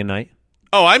brush only at night.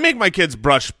 Oh, I make my kids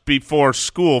brush before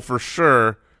school for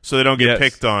sure, so they don't get Yes.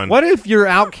 picked on. What if you're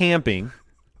out camping,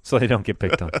 so they don't get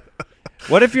picked on?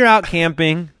 What if you're out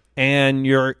camping and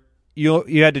you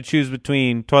had to choose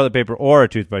between toilet paper or a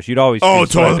toothbrush? You'd always choose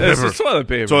toilet It's paper. toilet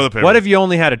paper. Toilet paper. What if you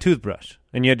only had a toothbrush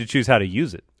and you had to choose how to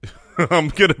use it? I'm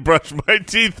gonna brush my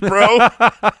teeth, bro?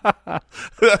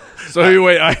 So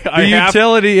wait, I The have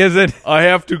utility isn't I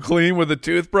have to clean with a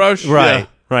toothbrush. right.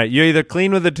 Right. You either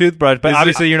clean with a toothbrush, but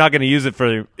obviously you're not going to use it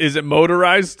for. Is it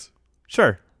motorized?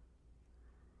 Sure.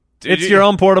 It's your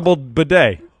own portable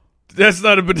bidet. That's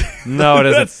not a bidet. No, it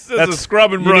isn't. That's a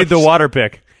scrub and You brush. need the water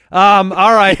pick. All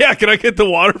right. Yeah, can I get the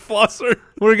water flosser?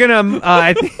 We're gonna.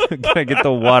 I think we're gonna get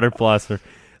the water flosser.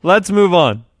 Let's move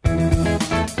on.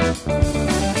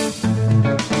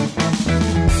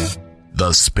 The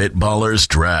Spitballers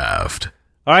Draft.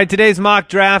 All right, today's mock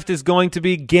draft is going to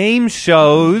be game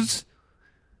shows,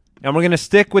 and we're going to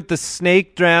stick with the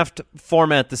snake draft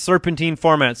format, the serpentine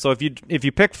format. So if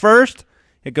you pick first,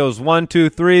 it goes 1, 2,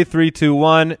 3, 3, 2,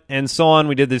 1, and so on.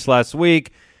 We did this last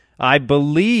week. I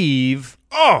believe.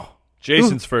 Oh,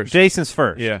 Jason's first. Jason's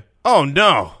first. Yeah. oh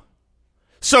no.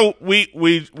 So we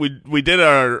did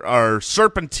our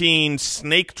serpentine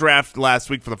snake draft last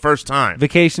week for the first time.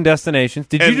 Vacation destinations.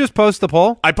 Did And- you just post the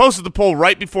poll? I posted the poll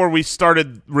right before we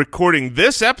started recording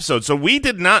this episode, so we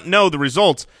did not know the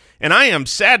results. And I am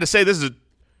sad to say that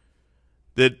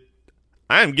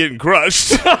I am getting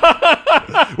crushed,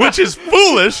 which is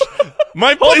foolish.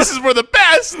 My places were the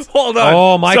best. Hold on.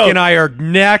 Oh, Mike and I are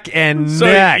neck and So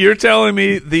neck. you're telling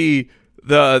me the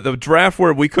draft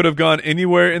where we could have gone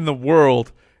anywhere in the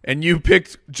world, and you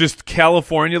picked just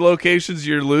California locations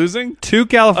you're losing? 2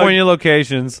 California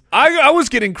locations. I was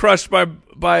getting crushed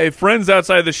by friends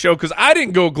outside the show because I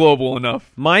didn't go global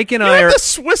enough. Mike and You I had are. the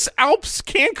Swiss Alps,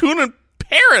 Cancun, and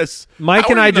Paris. Mike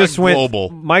How and are I you not just went. global.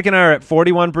 Mike and I are at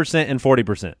 41% and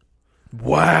 40%.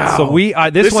 Wow. So we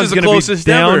This this one's is the going to be closest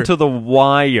down ever. to the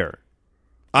wire.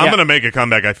 I'm Yeah. gonna make a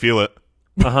comeback. I feel it.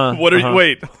 What are you?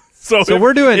 Wait. So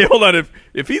we're doing- yeah, hold on.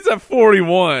 If he's at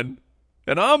 41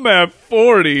 and I'm at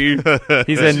 40, He's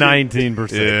at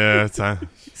 19%. Yeah, it's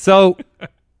So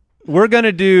we're going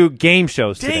to do game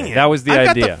shows today. dang it. That was the I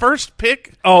idea. got the first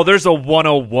pick. oh, there's a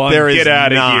 101. There is Get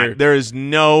out of not. here. There is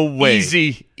no way.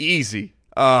 Easy.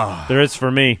 There is for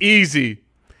me. Easy.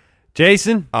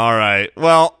 Jason, All right.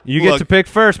 Well, you get look, to pick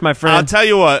first, my I'll friend. tell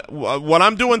you what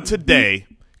I'm doing today,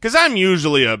 because I'm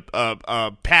usually a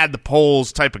pad the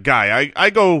polls type of guy. I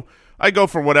go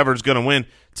for whatever's going to win.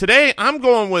 Today, I'm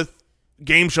going with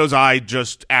game shows I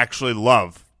just actually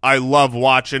love. I love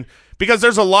watching because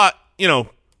there's a lot.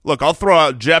 Look, I'll throw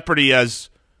out Jeopardy as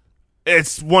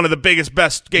it's one of the biggest,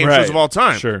 best game shows of all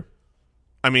time. Sure.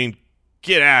 I mean,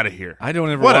 get out of here. I don't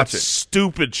ever what watch a it.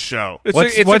 stupid show.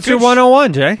 What's a your good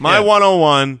 101, Jay? My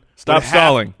 101. Stop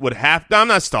stalling. I'm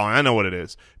not stalling. I know what it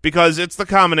is because it's the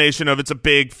combination of it's a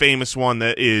big famous one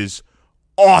that is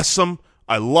awesome.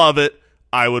 I love it.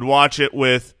 I would watch it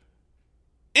with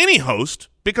any host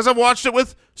because I've watched it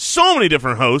with so many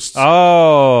different hosts.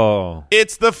 Oh,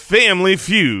 It's the Family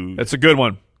Feud. That's a good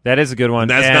one. that is a good one.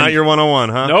 That's And not your 101,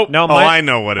 huh? Nope. No, Oh, I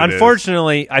know what it is.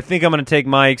 Unfortunately, I think I'm going to take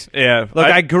Mike's. Yeah. Look,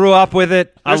 I grew up with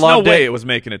it. I There's no loved way it. it was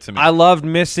making it to me. I loved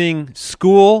missing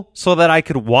school so that I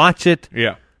could watch it.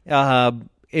 yeah.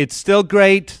 It's still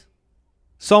great.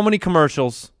 So many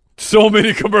commercials. So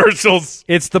many commercials.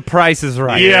 It's The Price is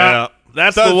Right. Yeah.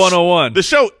 That's the 101. The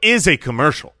show is a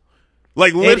commercial.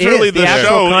 Like, literally, is. The the actual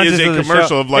show content is a of the commercial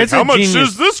show. of, like, It's a how much genius.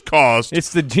 does this cost?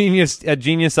 It's a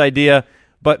genius idea.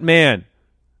 But, man,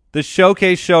 the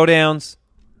showcase showdowns,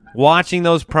 watching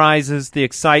those prizes, the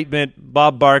excitement,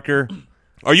 Bob Barker.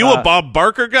 Are you a Bob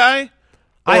Barker guy?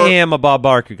 I Or- am a Bob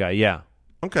Barker guy, yeah.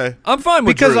 Okay. I'm fine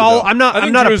with Because Drew, all- though. I'm not- I think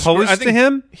I'm not Drew's- opposed I think to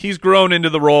him. He's grown into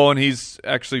the role, and he's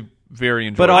actually very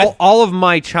enjoyable. But all of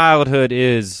my childhood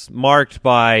is marked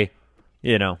by,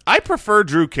 I prefer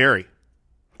Drew Carey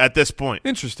at this point.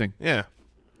 Interesting. Yeah.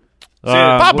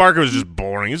 Uh, Bob Barker was just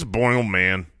boring. He's a boring old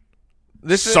man.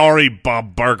 Sorry,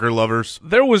 Bob Barker lovers.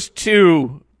 There was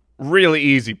 2 really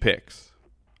easy picks,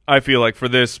 I feel like, for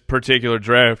this particular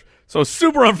draft. So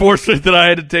super unfortunate that I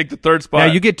had to take the third spot.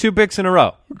 now you get 2 picks in a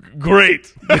row.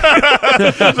 great.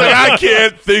 It's like, I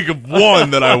can't think of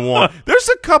one that I want. There's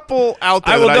a couple out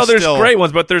there I will that know there's still, great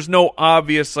ones, but there's no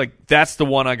obvious, like, that's the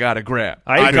one I got to grab.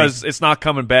 I agree. Because it's not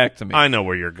coming back to me. I know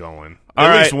where you're going. All At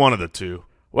right. least one of the 2.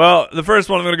 Well, the first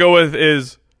one I'm going to go with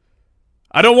is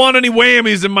I don't want any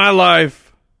whammies in my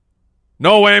life.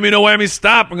 No whammy, no whammy.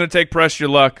 Stop. I'm going to take Press Your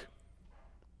Luck.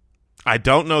 I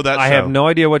don't know that I show. have no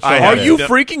idea what show I that Are have is. you Yeah.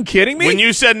 freaking kidding me? When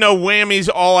you said no whammies,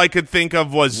 all I could think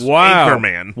of was Wow.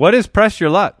 Anchorman. What is Press Your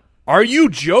Luck? Are you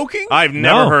joking? I've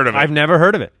never No, heard of it. I've never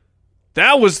heard of it.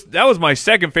 That was my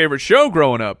second favorite show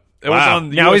growing up. It was Wow. on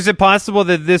the Now, US is it possible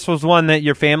that this was one that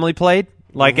your family played,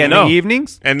 like in No. the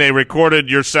evenings? And they recorded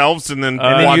yourselves and then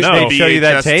then watched you- the they show you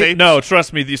that VHS tape? tapes? No,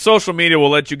 trust me. The social media will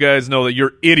let you guys know that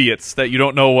you're idiots, that you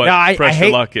don't know what Now, I Press Your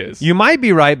hate, Luck is. You might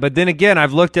be right, but then again,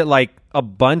 I've looked at like a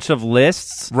bunch of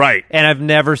lists, Right. and I've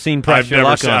never seen Press I've Your never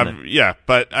Luck seen. on it. Yeah,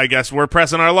 but I guess we're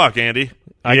pressing our luck, Andy.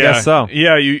 I guess so.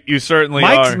 Yeah, you certainly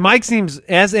are. Mike seems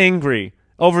as angry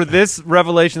over this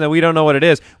revelation that we don't know what it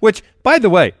is, which, by the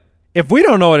way, if we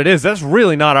don't know what it is, that's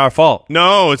really not our fault.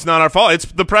 No, it's not our fault. It's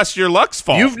the Press Your Luck's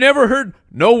fault. You've never heard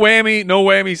no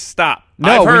whammy, stop.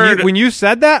 No, I've heard, when you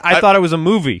said that, I thought it was a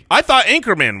movie. I thought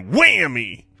Anchorman,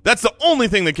 whammy. That's the only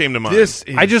thing that came to mind.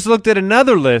 I just looked at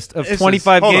another list of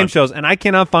 25 game shows, and I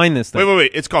cannot find this thing.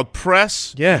 Wait. It's called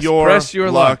Press Your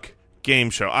Luck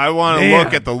Game Show. I want to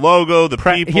look at the logo, the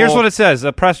people. Here's what it says,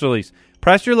 a press release.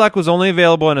 Press Your Luck was only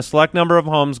available in a select number of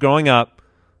homes growing up,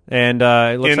 and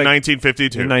it looks in like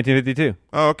 1952. In 1952.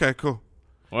 Oh, okay, cool.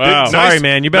 Wow. Sorry,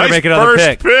 man. You better make another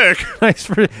first pick. Nice.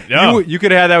 No. You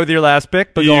could have had that with your last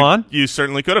pick, but go on. You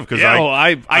certainly could have, because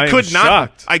I could am not.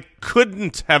 shocked. I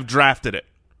couldn't have drafted it.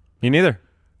 Me neither.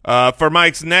 For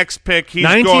Mike's next pick, he's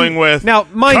going with now,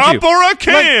 mind Cup you, or a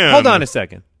Can. Hold on a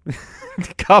second.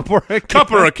 Cup or a Can.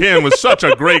 Cup or a Can was such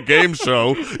a great game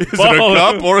show. Is it a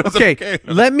cup or is it a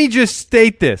can? Let me just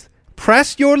state this.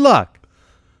 Press Your Luck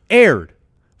aired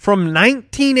from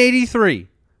 1983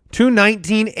 to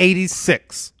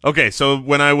 1986. Okay, so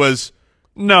when I was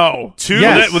No.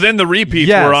 Yes. Well, then the repeats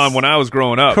Yes. were on when I was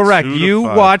growing up. Correct. 2 to You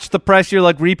 5. watched the Press Your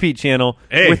Luck repeat channel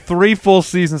with 3 full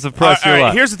seasons of Press Your all right,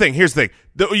 Luck. here's the thing.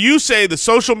 You say the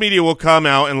social media will come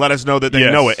out and let us know that they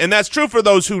Yes. know it. And that's true for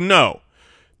those who know.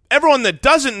 Everyone that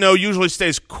doesn't know usually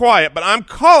stays quiet, but I'm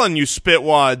calling you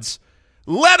spitwads.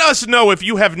 Let us know if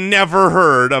you have never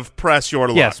heard of Press Your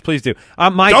Luck. Yes, please do.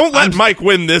 Mike, Don't let Mike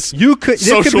win this. This could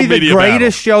social be the media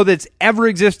greatest show that's ever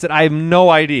existed. I have no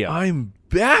idea. I'm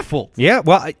baffled. Yeah,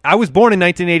 well, I was born in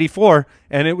 1984,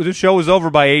 and the show was over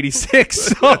by 86.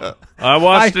 So I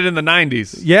watched it in the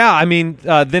 90s. yeah, I mean,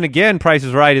 then again, Price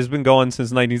is Right has been going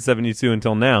since 1972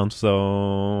 until now.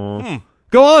 So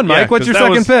go on, Mike. What's your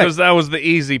second pick? Because that was the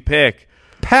easy pick.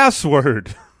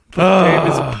 Password. The name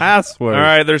is Password. All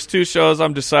right, there's 2 shows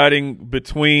I'm deciding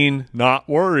between. Not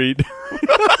worried.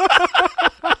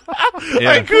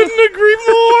 I couldn't agree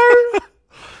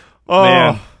more.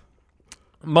 Man.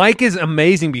 Mike is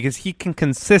amazing because he can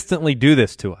consistently do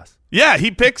this to us. Yeah,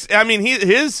 he picks. I mean,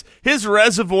 his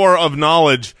reservoir of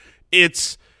knowledge.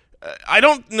 It's. I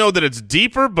don't know that it's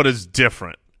deeper, but it's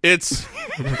different. It's.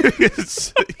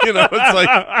 It's like.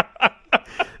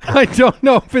 I don't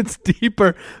know if it's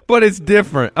deeper, but it's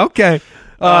different. Okay.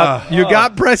 You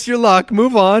got Press Your Luck.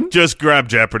 Move on. Just grab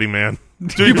Jeopardy, man.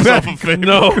 Do yourself a favor.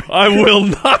 No, I will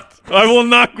not. I will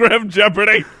not grab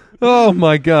Jeopardy. Oh,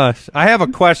 my gosh. I have a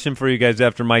question for you guys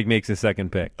after Mike makes his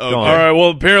second pick. Go on. All right, well,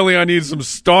 apparently I need some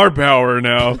star power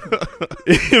now.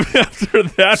 After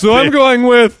that So I'm pick. going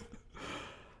with...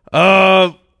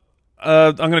 I'm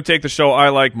going to take the show I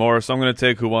like more, so I'm going to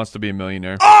take Who Wants to Be a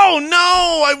Millionaire. Oh no!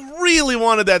 I really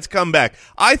wanted that to come back.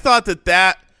 I thought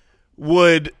that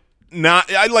would not.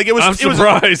 It was. I'm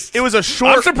surprised. It was a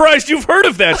short. I'm surprised you've heard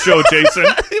of that show, Jason.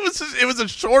 It was a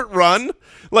short run,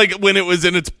 like when it was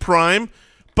in its prime.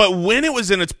 But when it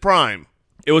was in its prime,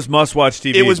 It was must-watch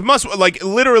TV. it was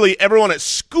literally everyone at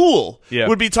school Yeah.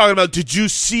 would be talking about. Did you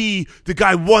see the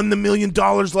guy won the $1 million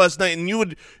last night? And you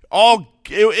would all.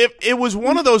 It was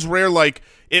one of those rare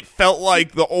It felt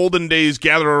like the olden days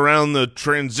gather around the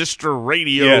transistor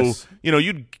radio. Yes.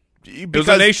 It was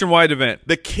a nationwide event.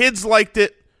 The kids liked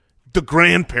it. The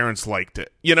grandparents liked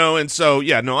it. And so,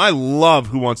 I love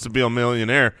Who Wants to Be a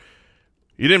Millionaire.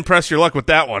 You didn't press your luck with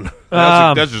that one.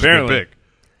 That's just a good apparently. pick.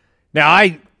 Now,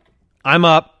 I'm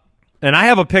up, and I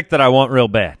have a pick that I want real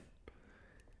bad.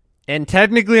 And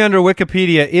technically under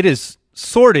Wikipedia, it is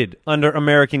sorted under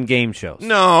American game shows.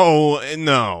 No.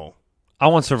 I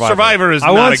want Survivor. Survivor is I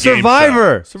not want a game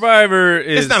Survivor. Survivor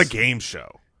is... It's not a game show.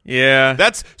 Yeah.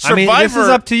 That's I Survivor. mean, this is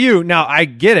up to you. Now, I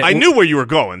get it. I knew where you were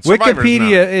going. Survivor's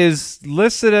Wikipedia not. is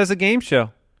listed as a game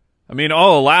show. I mean,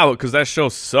 I'll allow it because that show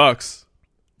sucks.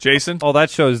 Jason? Oh,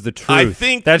 that shows the truth. I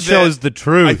think that shows the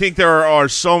truth. I think there are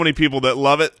so many people that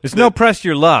love it. There's no Press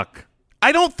Your Luck.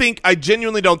 I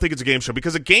genuinely don't think it's a game show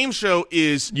because a game show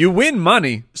is You win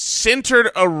money. centered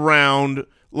around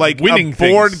Winning a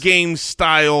board things. game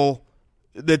style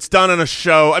that's done on a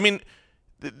show. I mean,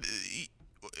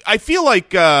 I feel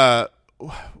like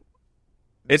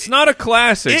It's not a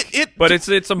classic, but it's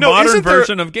a no, modern isn't there-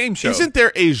 version of game show. Isn't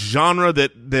there a genre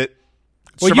that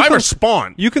Well, you Survivor can-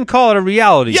 spawned? You can call it a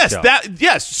reality show.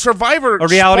 Survivor. A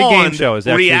reality spawned game show is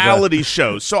actually reality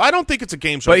shows. So I don't think it's a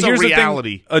game show. But It's here's a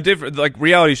reality. the thing, a different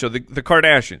reality show. The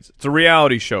Kardashians. It's a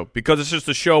reality show because it's just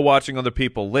a show watching other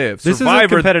people live. This is a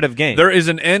Survivor, competitive game. There is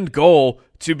an end goal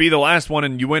to be the last one,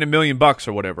 and you win $1 million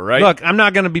or whatever, right? Look, I'm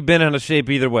not going to be bent out of shape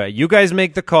either way. You guys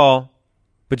make the call,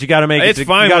 but you got to make It's it.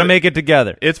 fine You got to with- make it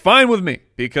together. It's fine with me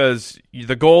because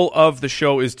the goal of the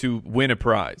show is to win a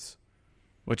prize.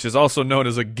 which is also known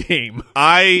as a game.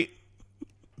 I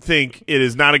think it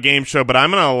is not a game show, but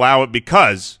I'm going to allow it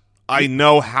because I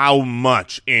know how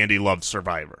much Andy loves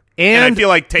Survivor. And I feel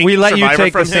like taking we let Survivor you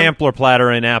take from the him, sampler platter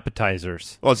and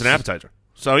appetizers. Well, it's an appetizer.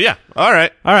 So, yeah. All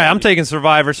right. All right, I'm taking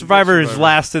Survivor. Survivor has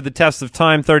lasted the test of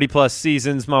time, 30-plus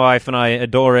seasons. My wife and I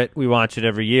adore it. We watch it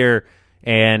every year.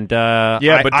 And but I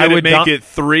did would it make it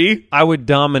 3? I would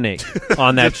dominate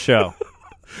on that show.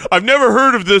 I've never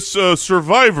heard of this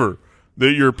Survivor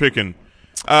that you're picking.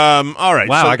 All right.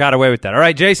 Wow, so I got away with that. All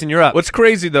right, Jason, you're up. What's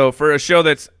crazy, though, for a show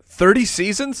that's 30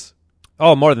 seasons,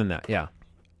 Oh, more than that, yeah.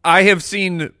 I have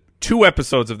seen 2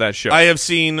 episodes of that show. I have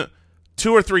seen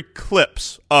 2 or 3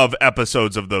 clips of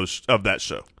episodes of that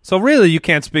show. So really, you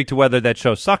can't speak to whether that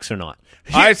show sucks or not.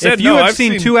 I said if you no, have I've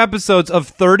seen 2 episodes of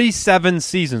 37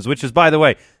 seasons, which is, by the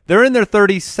way, they're in their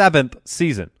 37th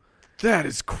season. That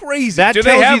is crazy. That Do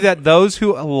tells they have, you that those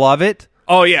who love it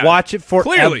watch it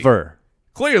forever.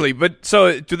 Clearly, but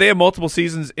so do they have multiple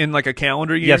seasons in like a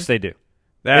calendar year? Yes, they do.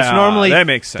 It's normally that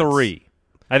makes sense. 3.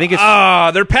 I think it's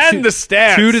they're padding the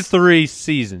stats. 2 to 3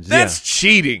 seasons. That's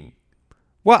cheating.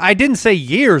 Well, I didn't say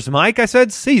years, Mike. I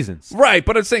said seasons. Right,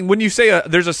 but I'm saying when you say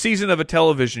there's a season of a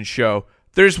television show,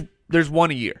 there's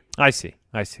one a year. I see.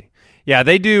 Yeah,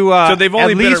 they do so they've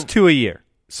only at been least 2 a year.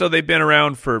 So they've been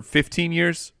around for 15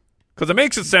 years? Because it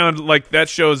makes it sound like that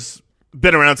show's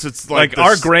been around since like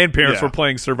our grandparents were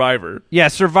playing Survivor. Yeah,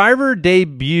 Survivor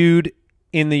debuted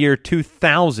in the year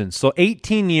 2000. So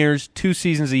 18 years, 2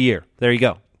 seasons a year. There you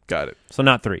go. Got it. So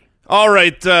not 3. All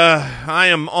right, I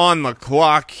am on the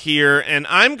clock here, and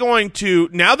I'm going to,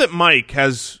 now that Mike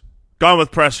has gone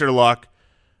with Press Your Luck,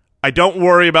 I don't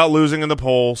worry about losing in the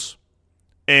polls,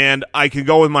 and I can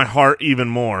go with my heart even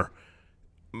more.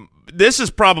 This is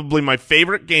probably my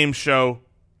favorite game show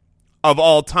of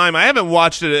all time. I haven't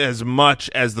watched it as much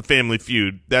as The Family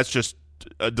Feud. That's just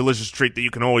a delicious treat that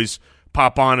you can always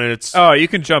pop on, and it's you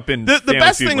can jump in. The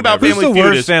best thing about Who's Family the Feud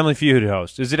worst is Family Feud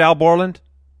host? Is it Al Borland?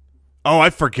 Oh,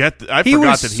 I forget. He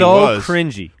was that he so was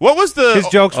cringy. What was the His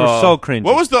jokes were so cringy.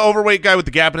 What was the overweight guy with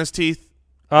the gap in his teeth?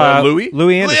 Louis?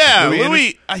 Louis Anderson. Yeah,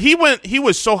 Louis Louis. He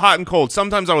was so hot and cold.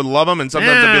 Sometimes I would love him, and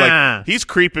sometimes I'd be like, he's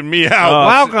creeping me out.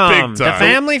 Welcome big to time.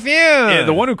 Family Feud. Yeah,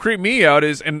 the one who creeped me out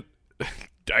is, and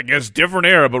I guess different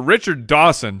era, but Richard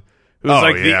Dawson, who's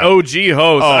the OG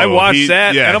host. I watched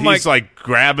that, and I'm he's like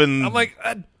grabbing. I'm like,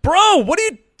 bro, what do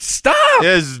you stop?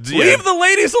 Leave the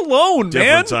ladies alone,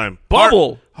 man. Time.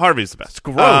 Bubble. Harvey's the best. It's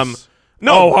gross.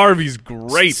 No, Harvey's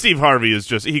great. Steve Harvey is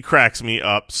he cracks me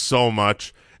up so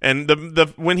much. And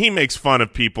the when he makes fun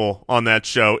of people on that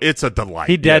show, it's a delight.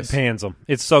 He deadpans them.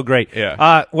 It's so great.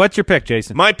 Yeah. What's your pick,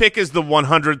 Jason? My pick is the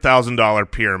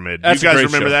 $100,000 pyramid. That's you guys a great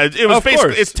remember show. that? It was Of basically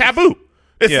course. it's Taboo.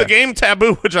 It's Yeah. the game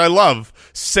Taboo, which I love.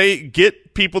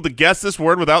 Get people to guess this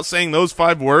word without saying those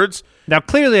 5 words. Now,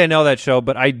 clearly I know that show,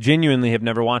 but I genuinely have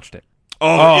never watched it.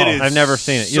 Oh, it is. I've never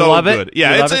seen it. You so love it? good.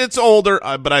 Yeah, You love it? it's older,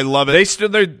 but I love it. They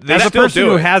still As a still person do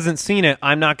who it. hasn't seen it,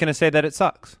 I'm not going to say that it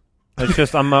sucks. It's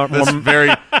just I'm that's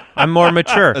more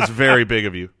mature. That's very big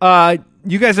of you.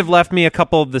 You guys have left me a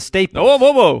couple of the staples.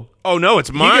 Whoa. Oh no, it's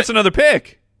He mine. gets another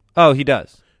pick. Oh, he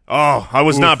does. Oh, I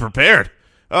was not prepared.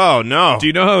 Oh no. Do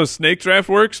you know how a snake draft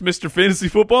works, Mr. Fantasy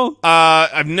Football?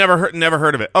 I've never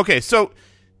heard of it. Okay, so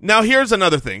now here's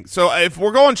another thing. So if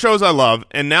we're going shows I love,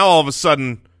 and now all of a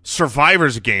sudden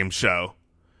Survivor's a game show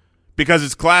because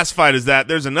it's classified as that.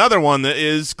 There's another one that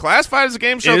is classified as a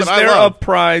game show Is that I there love. a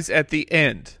prize at the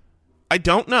end? I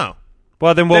don't know.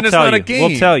 Well, then we'll Then it's tell not you. a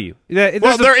game. We'll tell you.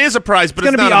 Well, there is a prize, but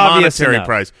it's it's gonna not be a obvious monetary enough.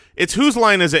 prize. It's whose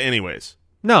line is it anyways?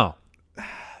 No.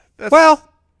 Well,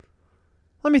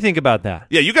 let me think about that.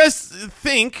 Yeah, you guys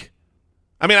think.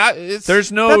 I mean, it's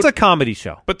There's no, That's a comedy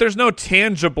show. but there's no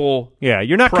tangible. Yeah,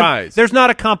 you're not. Prize. There's not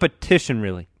a competition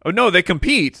really. Oh no, they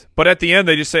compete, but at the end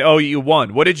they just say, "Oh, you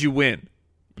won. What did you win?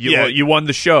 You won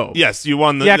the show." yes, you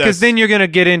won the Yeah, because then you're going to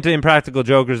get into Impractical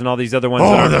Jokers and all these other ones.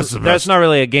 Oh, that are- that's the that's best. not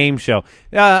really a game show.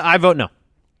 I vote no.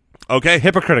 okay.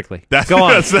 Hypocritically. That's, Go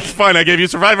on. that's fine. I gave you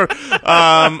Survivor.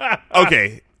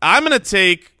 Okay, I'm gonna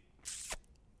take.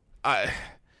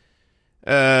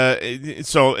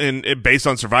 Based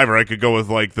on Survivor, I could go with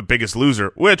like The Biggest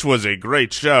Loser, which was a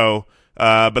great show,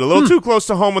 but a little too close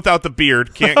to home without the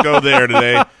beard. Can't go there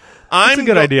today. That's a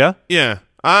good idea. Yeah.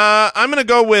 I'm gonna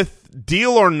go with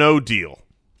Deal or No Deal.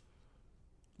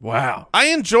 Wow. I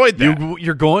enjoyed that.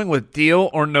 You're going with Deal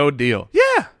or No Deal.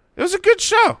 Yeah, it was a good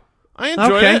show. I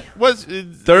enjoyed Okay. it. Was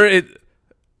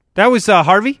That was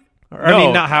Harvey? Or, I No.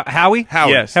 mean, not Howie?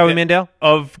 Howie. Yes. Howie Mandel?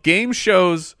 Of game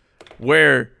shows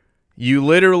where you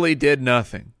literally did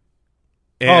nothing.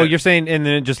 Oh, And- you're saying, and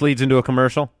then it just leads into a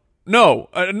commercial? No,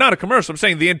 not a commercial. I'm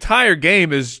saying the entire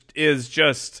game is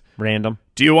just random.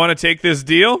 Do you want to take this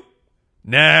deal?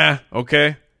 Nah.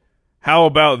 Okay. How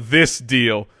about this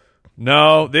deal?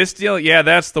 No, this deal. Yeah,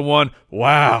 that's the one.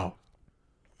 Wow,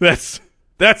 that's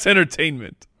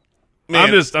entertainment. Man,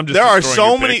 I'm just. There are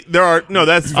so many. There are no.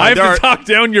 That's I fine. have to talk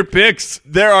down your picks.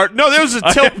 There are no. There was a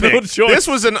tilt have no pick. choice. This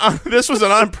was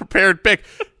an unprepared pick.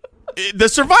 The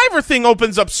Survivor thing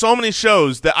opens up so many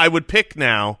shows that I would pick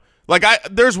now. Like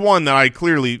there's one that I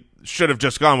clearly should have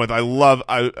just gone with. I love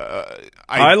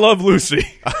Lucy.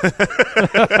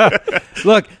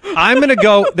 Look, I'm going to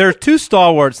go. There are two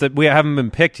stalwarts that we haven't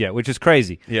been picked yet, which is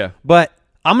crazy. Yeah. But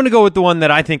I'm going to go with the one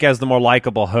that I think has the more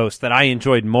likable host that I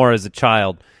enjoyed more as a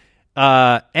child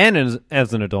and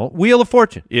as an adult. Wheel of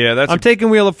Fortune. Yeah, I'm taking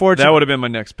Wheel of Fortune. That would have been my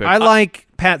next pick. I like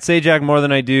Pat Sajak more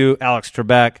than I do Alex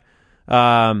Trebek.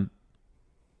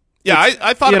 Yeah,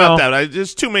 I thought about that.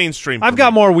 It's too mainstream. I've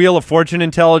got more Wheel of Fortune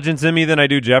intelligence in me than I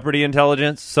do Jeopardy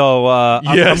intelligence, so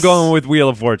I'm going with Wheel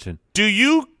of Fortune.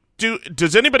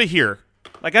 Does anybody here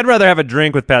Like, I'd rather have a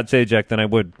drink with Pat Sajak than I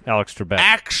would Alex Trebek.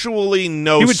 actually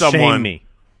know He would shame someone me.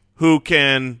 who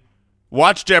can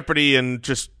watch Jeopardy and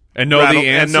just know the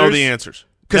answers?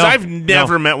 Because No, I've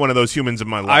never no. met one of those humans in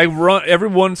my life. I run every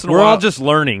once in a We're while. all just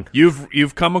learning. You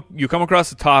come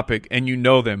across a topic and you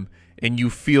know them and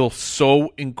you feel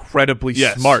so incredibly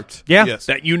Yes. smart. Yeah. Yes.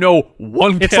 That you know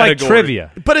one It's category. like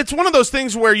trivia. But it's one of those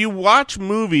things where you watch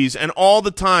movies and all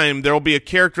the time there will be a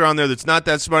character on there that's not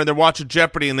that smart. And they're watching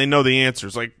Jeopardy and they know the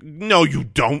answers. Like, no, you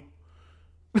don't.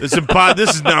 This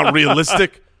is not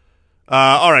realistic.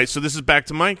 All right, so this is back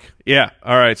to Mike. Yeah.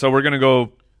 All right. So we're gonna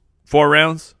go 4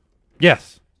 rounds.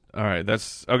 Yes. All right.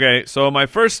 That's okay. So my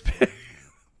first pick,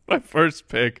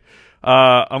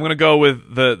 I'm gonna go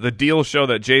with the deal show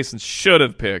that Jason should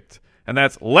have picked, and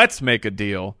that's Let's Make a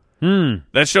Deal.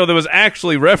 That show that was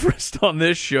actually referenced on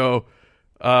this show,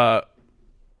 either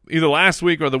last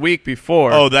week or the week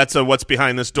before. Oh, that's a What's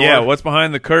Behind This Door? Yeah. What's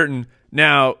behind the curtain?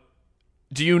 Now,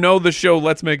 do you know the show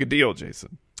Let's Make a Deal,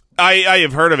 Jason? I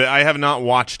have heard of it. I have not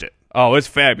watched it. Oh, it's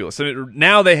fabulous. I mean,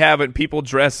 now they have it. People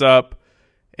dress up,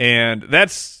 and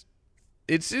it's.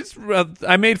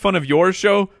 I made fun of your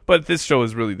show, but this show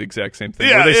is really the exact same thing.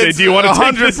 Yeah, where they say, it's "Do you want to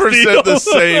take 100% this deal?" the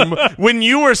same. When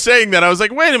you were saying that, I was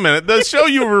like, wait a minute. The show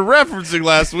you were referencing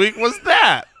last week was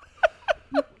that.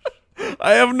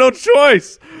 I have no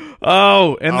choice.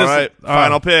 Oh, and All this right,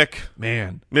 final pick.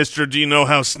 man. Mr. Do you know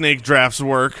how snake drafts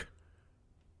work?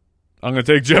 I'm gonna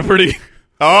take Jeopardy.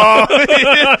 Oh,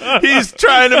 he's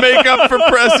trying to make up for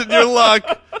pressing your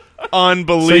luck.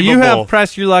 Unbelievable. So you have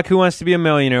Press Your Luck, Who Wants to Be a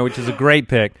Millionaire, which is a great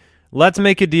pick. Let's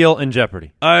Make a Deal in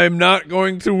Jeopardy. I'm not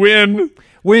going to win.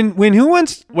 When Who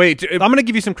Wants... Wait, I'm going to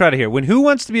give you some credit here. When Who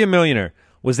Wants to Be a Millionaire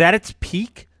was at its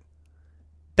peak,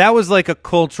 that was like a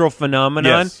cultural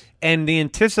phenomenon, Yes. and the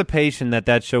anticipation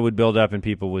that show would build up in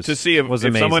people was to see if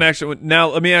amazing. someone actually. Now,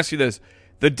 let me ask you this: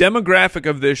 the demographic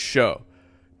of this show.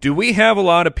 Do we have a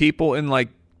lot of people in like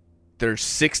their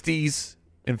 60s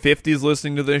and 50s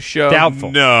listening to this show?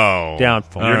 Doubtful. No.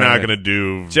 Doubtful. You're All not right. going to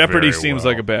do Jeopardy very seems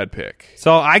well. like a bad pick.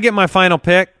 So I get my final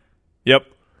pick. Yep.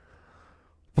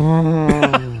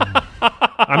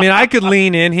 I mean, I could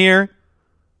lean in here.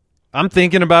 I'm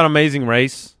thinking about Amazing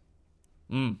Race.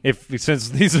 Since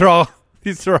these are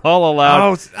all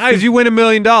allowed, because you win $1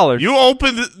 million. You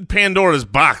opened Pandora's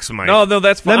box, Mike. No,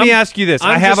 that's fine. Let me ask you this.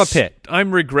 I have a pick.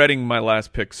 I'm regretting my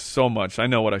last pick so much. I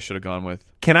know what I should have gone with.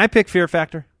 Can I pick Fear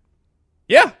Factor?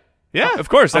 Yeah. Of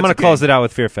course. I'm going to close it out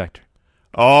with Fear Factor.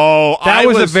 Oh, That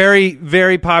was a very,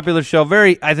 very popular show.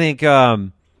 Very, I think,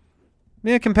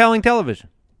 compelling television.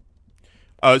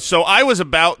 So I was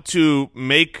about to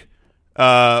make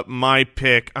my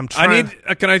pick. I'm trying.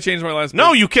 Can I change my last pick?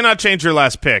 No, you cannot change your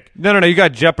last pick. No. You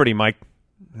got Jeopardy, Mike.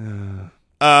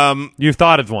 You've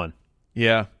thought of one.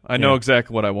 Yeah. I know Yeah.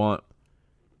 exactly what I want.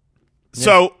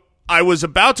 So I was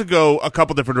about to go a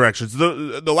couple different directions.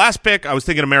 The last pick, I was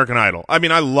thinking American Idol. I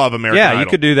mean, I love American Idol. Yeah, you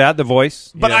could do that. The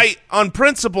Voice. But Yeah. on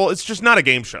principle, it's just not a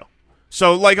game show.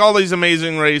 So, like all these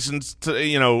Amazing Race and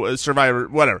Survivor,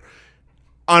 whatever.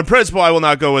 On principle, I will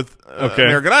not go with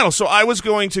American Idol. So I was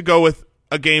going to go with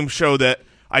a game show that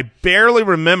I barely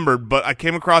remembered, but I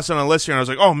came across it on a list here, and I was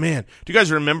like, oh, man, do you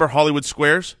guys remember Hollywood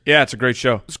Squares? Yeah, it's a great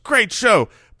show. It's a great show.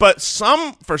 But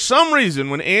for some reason,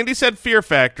 when Andy said Fear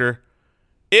Factor,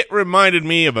 it reminded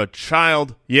me of a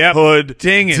childhood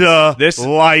Dang it.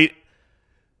 delight.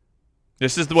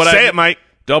 This is what Say it, Mike.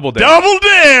 Double Dare. Double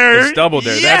Dare. It's Double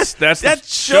Dare. Yes, That's that the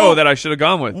show that I should have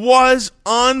gone with. was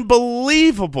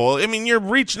unbelievable. I mean, you're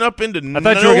reaching up into I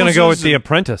thought you were going to go with The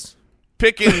Apprentice.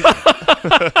 picking.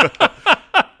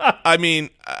 I mean,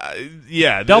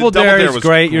 yeah. Double Dare is was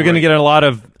great. You're going to get a lot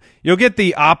of. You'll get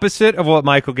the opposite of what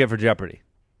Mike will get for Jeopardy.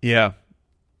 Yeah.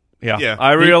 Yeah.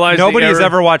 I realized nobody's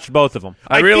ever watched both of them.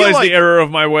 I realized the error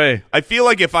of my way. I feel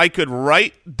like if I could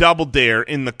write Double Dare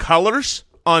in the colors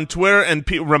on Twitter and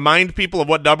remind people of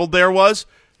what Double Dare was,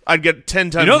 I'd get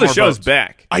 10 times more the show's votes.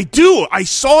 back. I do. I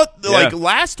saw it like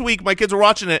last week. My kids were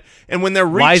watching it, and when they're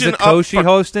reaching Liza Koshy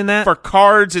hosting that for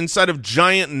cards inside of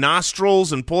giant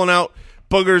nostrils and pulling out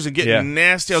boogers and getting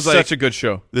nasty, I was such a good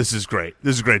show. This is great.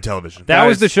 This is great television. That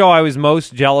was the show I was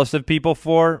most jealous of people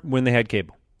for when they had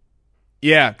cable.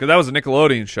 Yeah, because that was a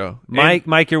Nickelodeon show.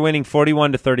 Mike, you're winning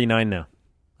 41-39 now.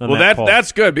 Well,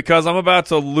 that's good because I'm about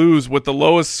to lose with the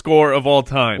lowest score of all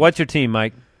time. What's your team,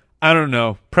 Mike? I don't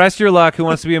know. Press your luck. Who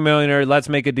wants to be a millionaire? Let's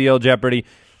make a deal. Jeopardy.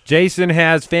 Jason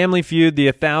has Family Feud,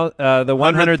 the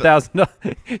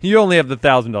 $100,000. You only have the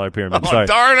 $1,000 pyramid. Sorry.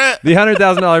 Darn it! The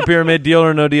 $100,000 pyramid, Deal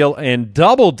or No Deal, and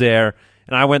Double Dare.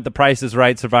 And I went The Price is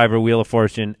Right, Survivor, Wheel of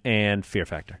Fortune, and Fear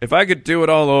Factor. If I could do it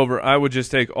all over, I would just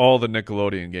take all the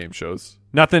Nickelodeon game shows.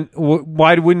 Nothing.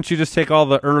 Why wouldn't you just take all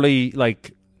the early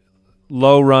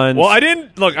low runs? Well, I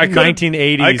didn't look. I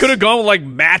 1980s. I could have gone with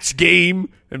Match Game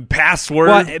and Password.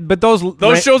 Well, but those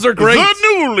shows are great.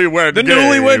 The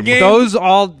Newlywed Game. Those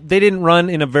they didn't run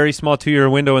in a very small 2-year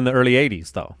window in the early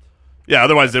 80s, though. Yeah,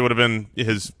 otherwise they would have been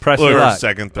his Press your luck.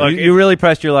 second. You really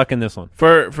pressed your luck in this one.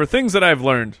 For things that I've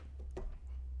learned,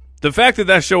 the fact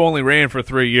that show only ran for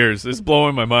 3 years is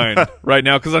blowing my mind right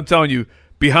now. Because I'm telling you,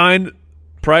 behind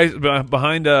Price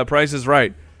is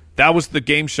Right, that was the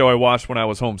game show I watched when I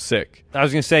was homesick. I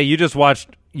was going to say, you just watched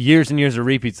years and years of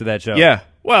repeats of that show. Yeah.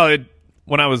 Well,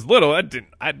 when I was little, I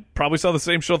probably saw the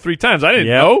same show 3 times. I didn't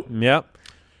know. Yep.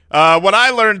 What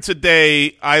I learned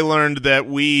today, I learned that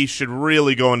we should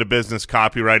really go into business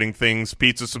copywriting things.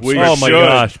 Pizza subscription. Oh my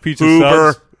gosh, Pizza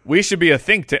Uber. subs. We should be a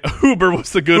think tank. Uber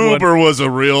was the good one. Uber was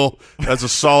that's a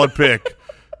solid pick.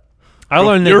 I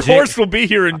learned that your horse will be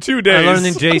here in 2 days. I learned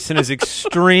that Jason is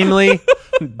extremely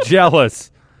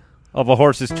jealous of a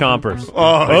horse's chompers.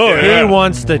 Oh, yeah. He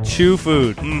wants to chew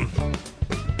food.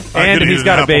 And he's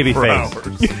got a baby face.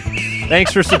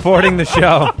 Thanks for supporting the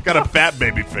show. Got a fat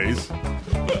baby face.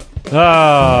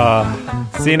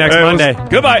 See you next Monday.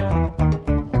 Goodbye.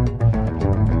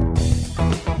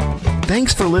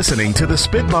 Thanks for listening to the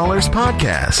Spitballers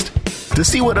Podcast. To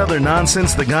see what other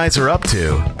nonsense the guys are up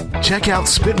to, check out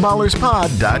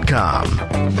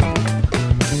SpitballersPod.com.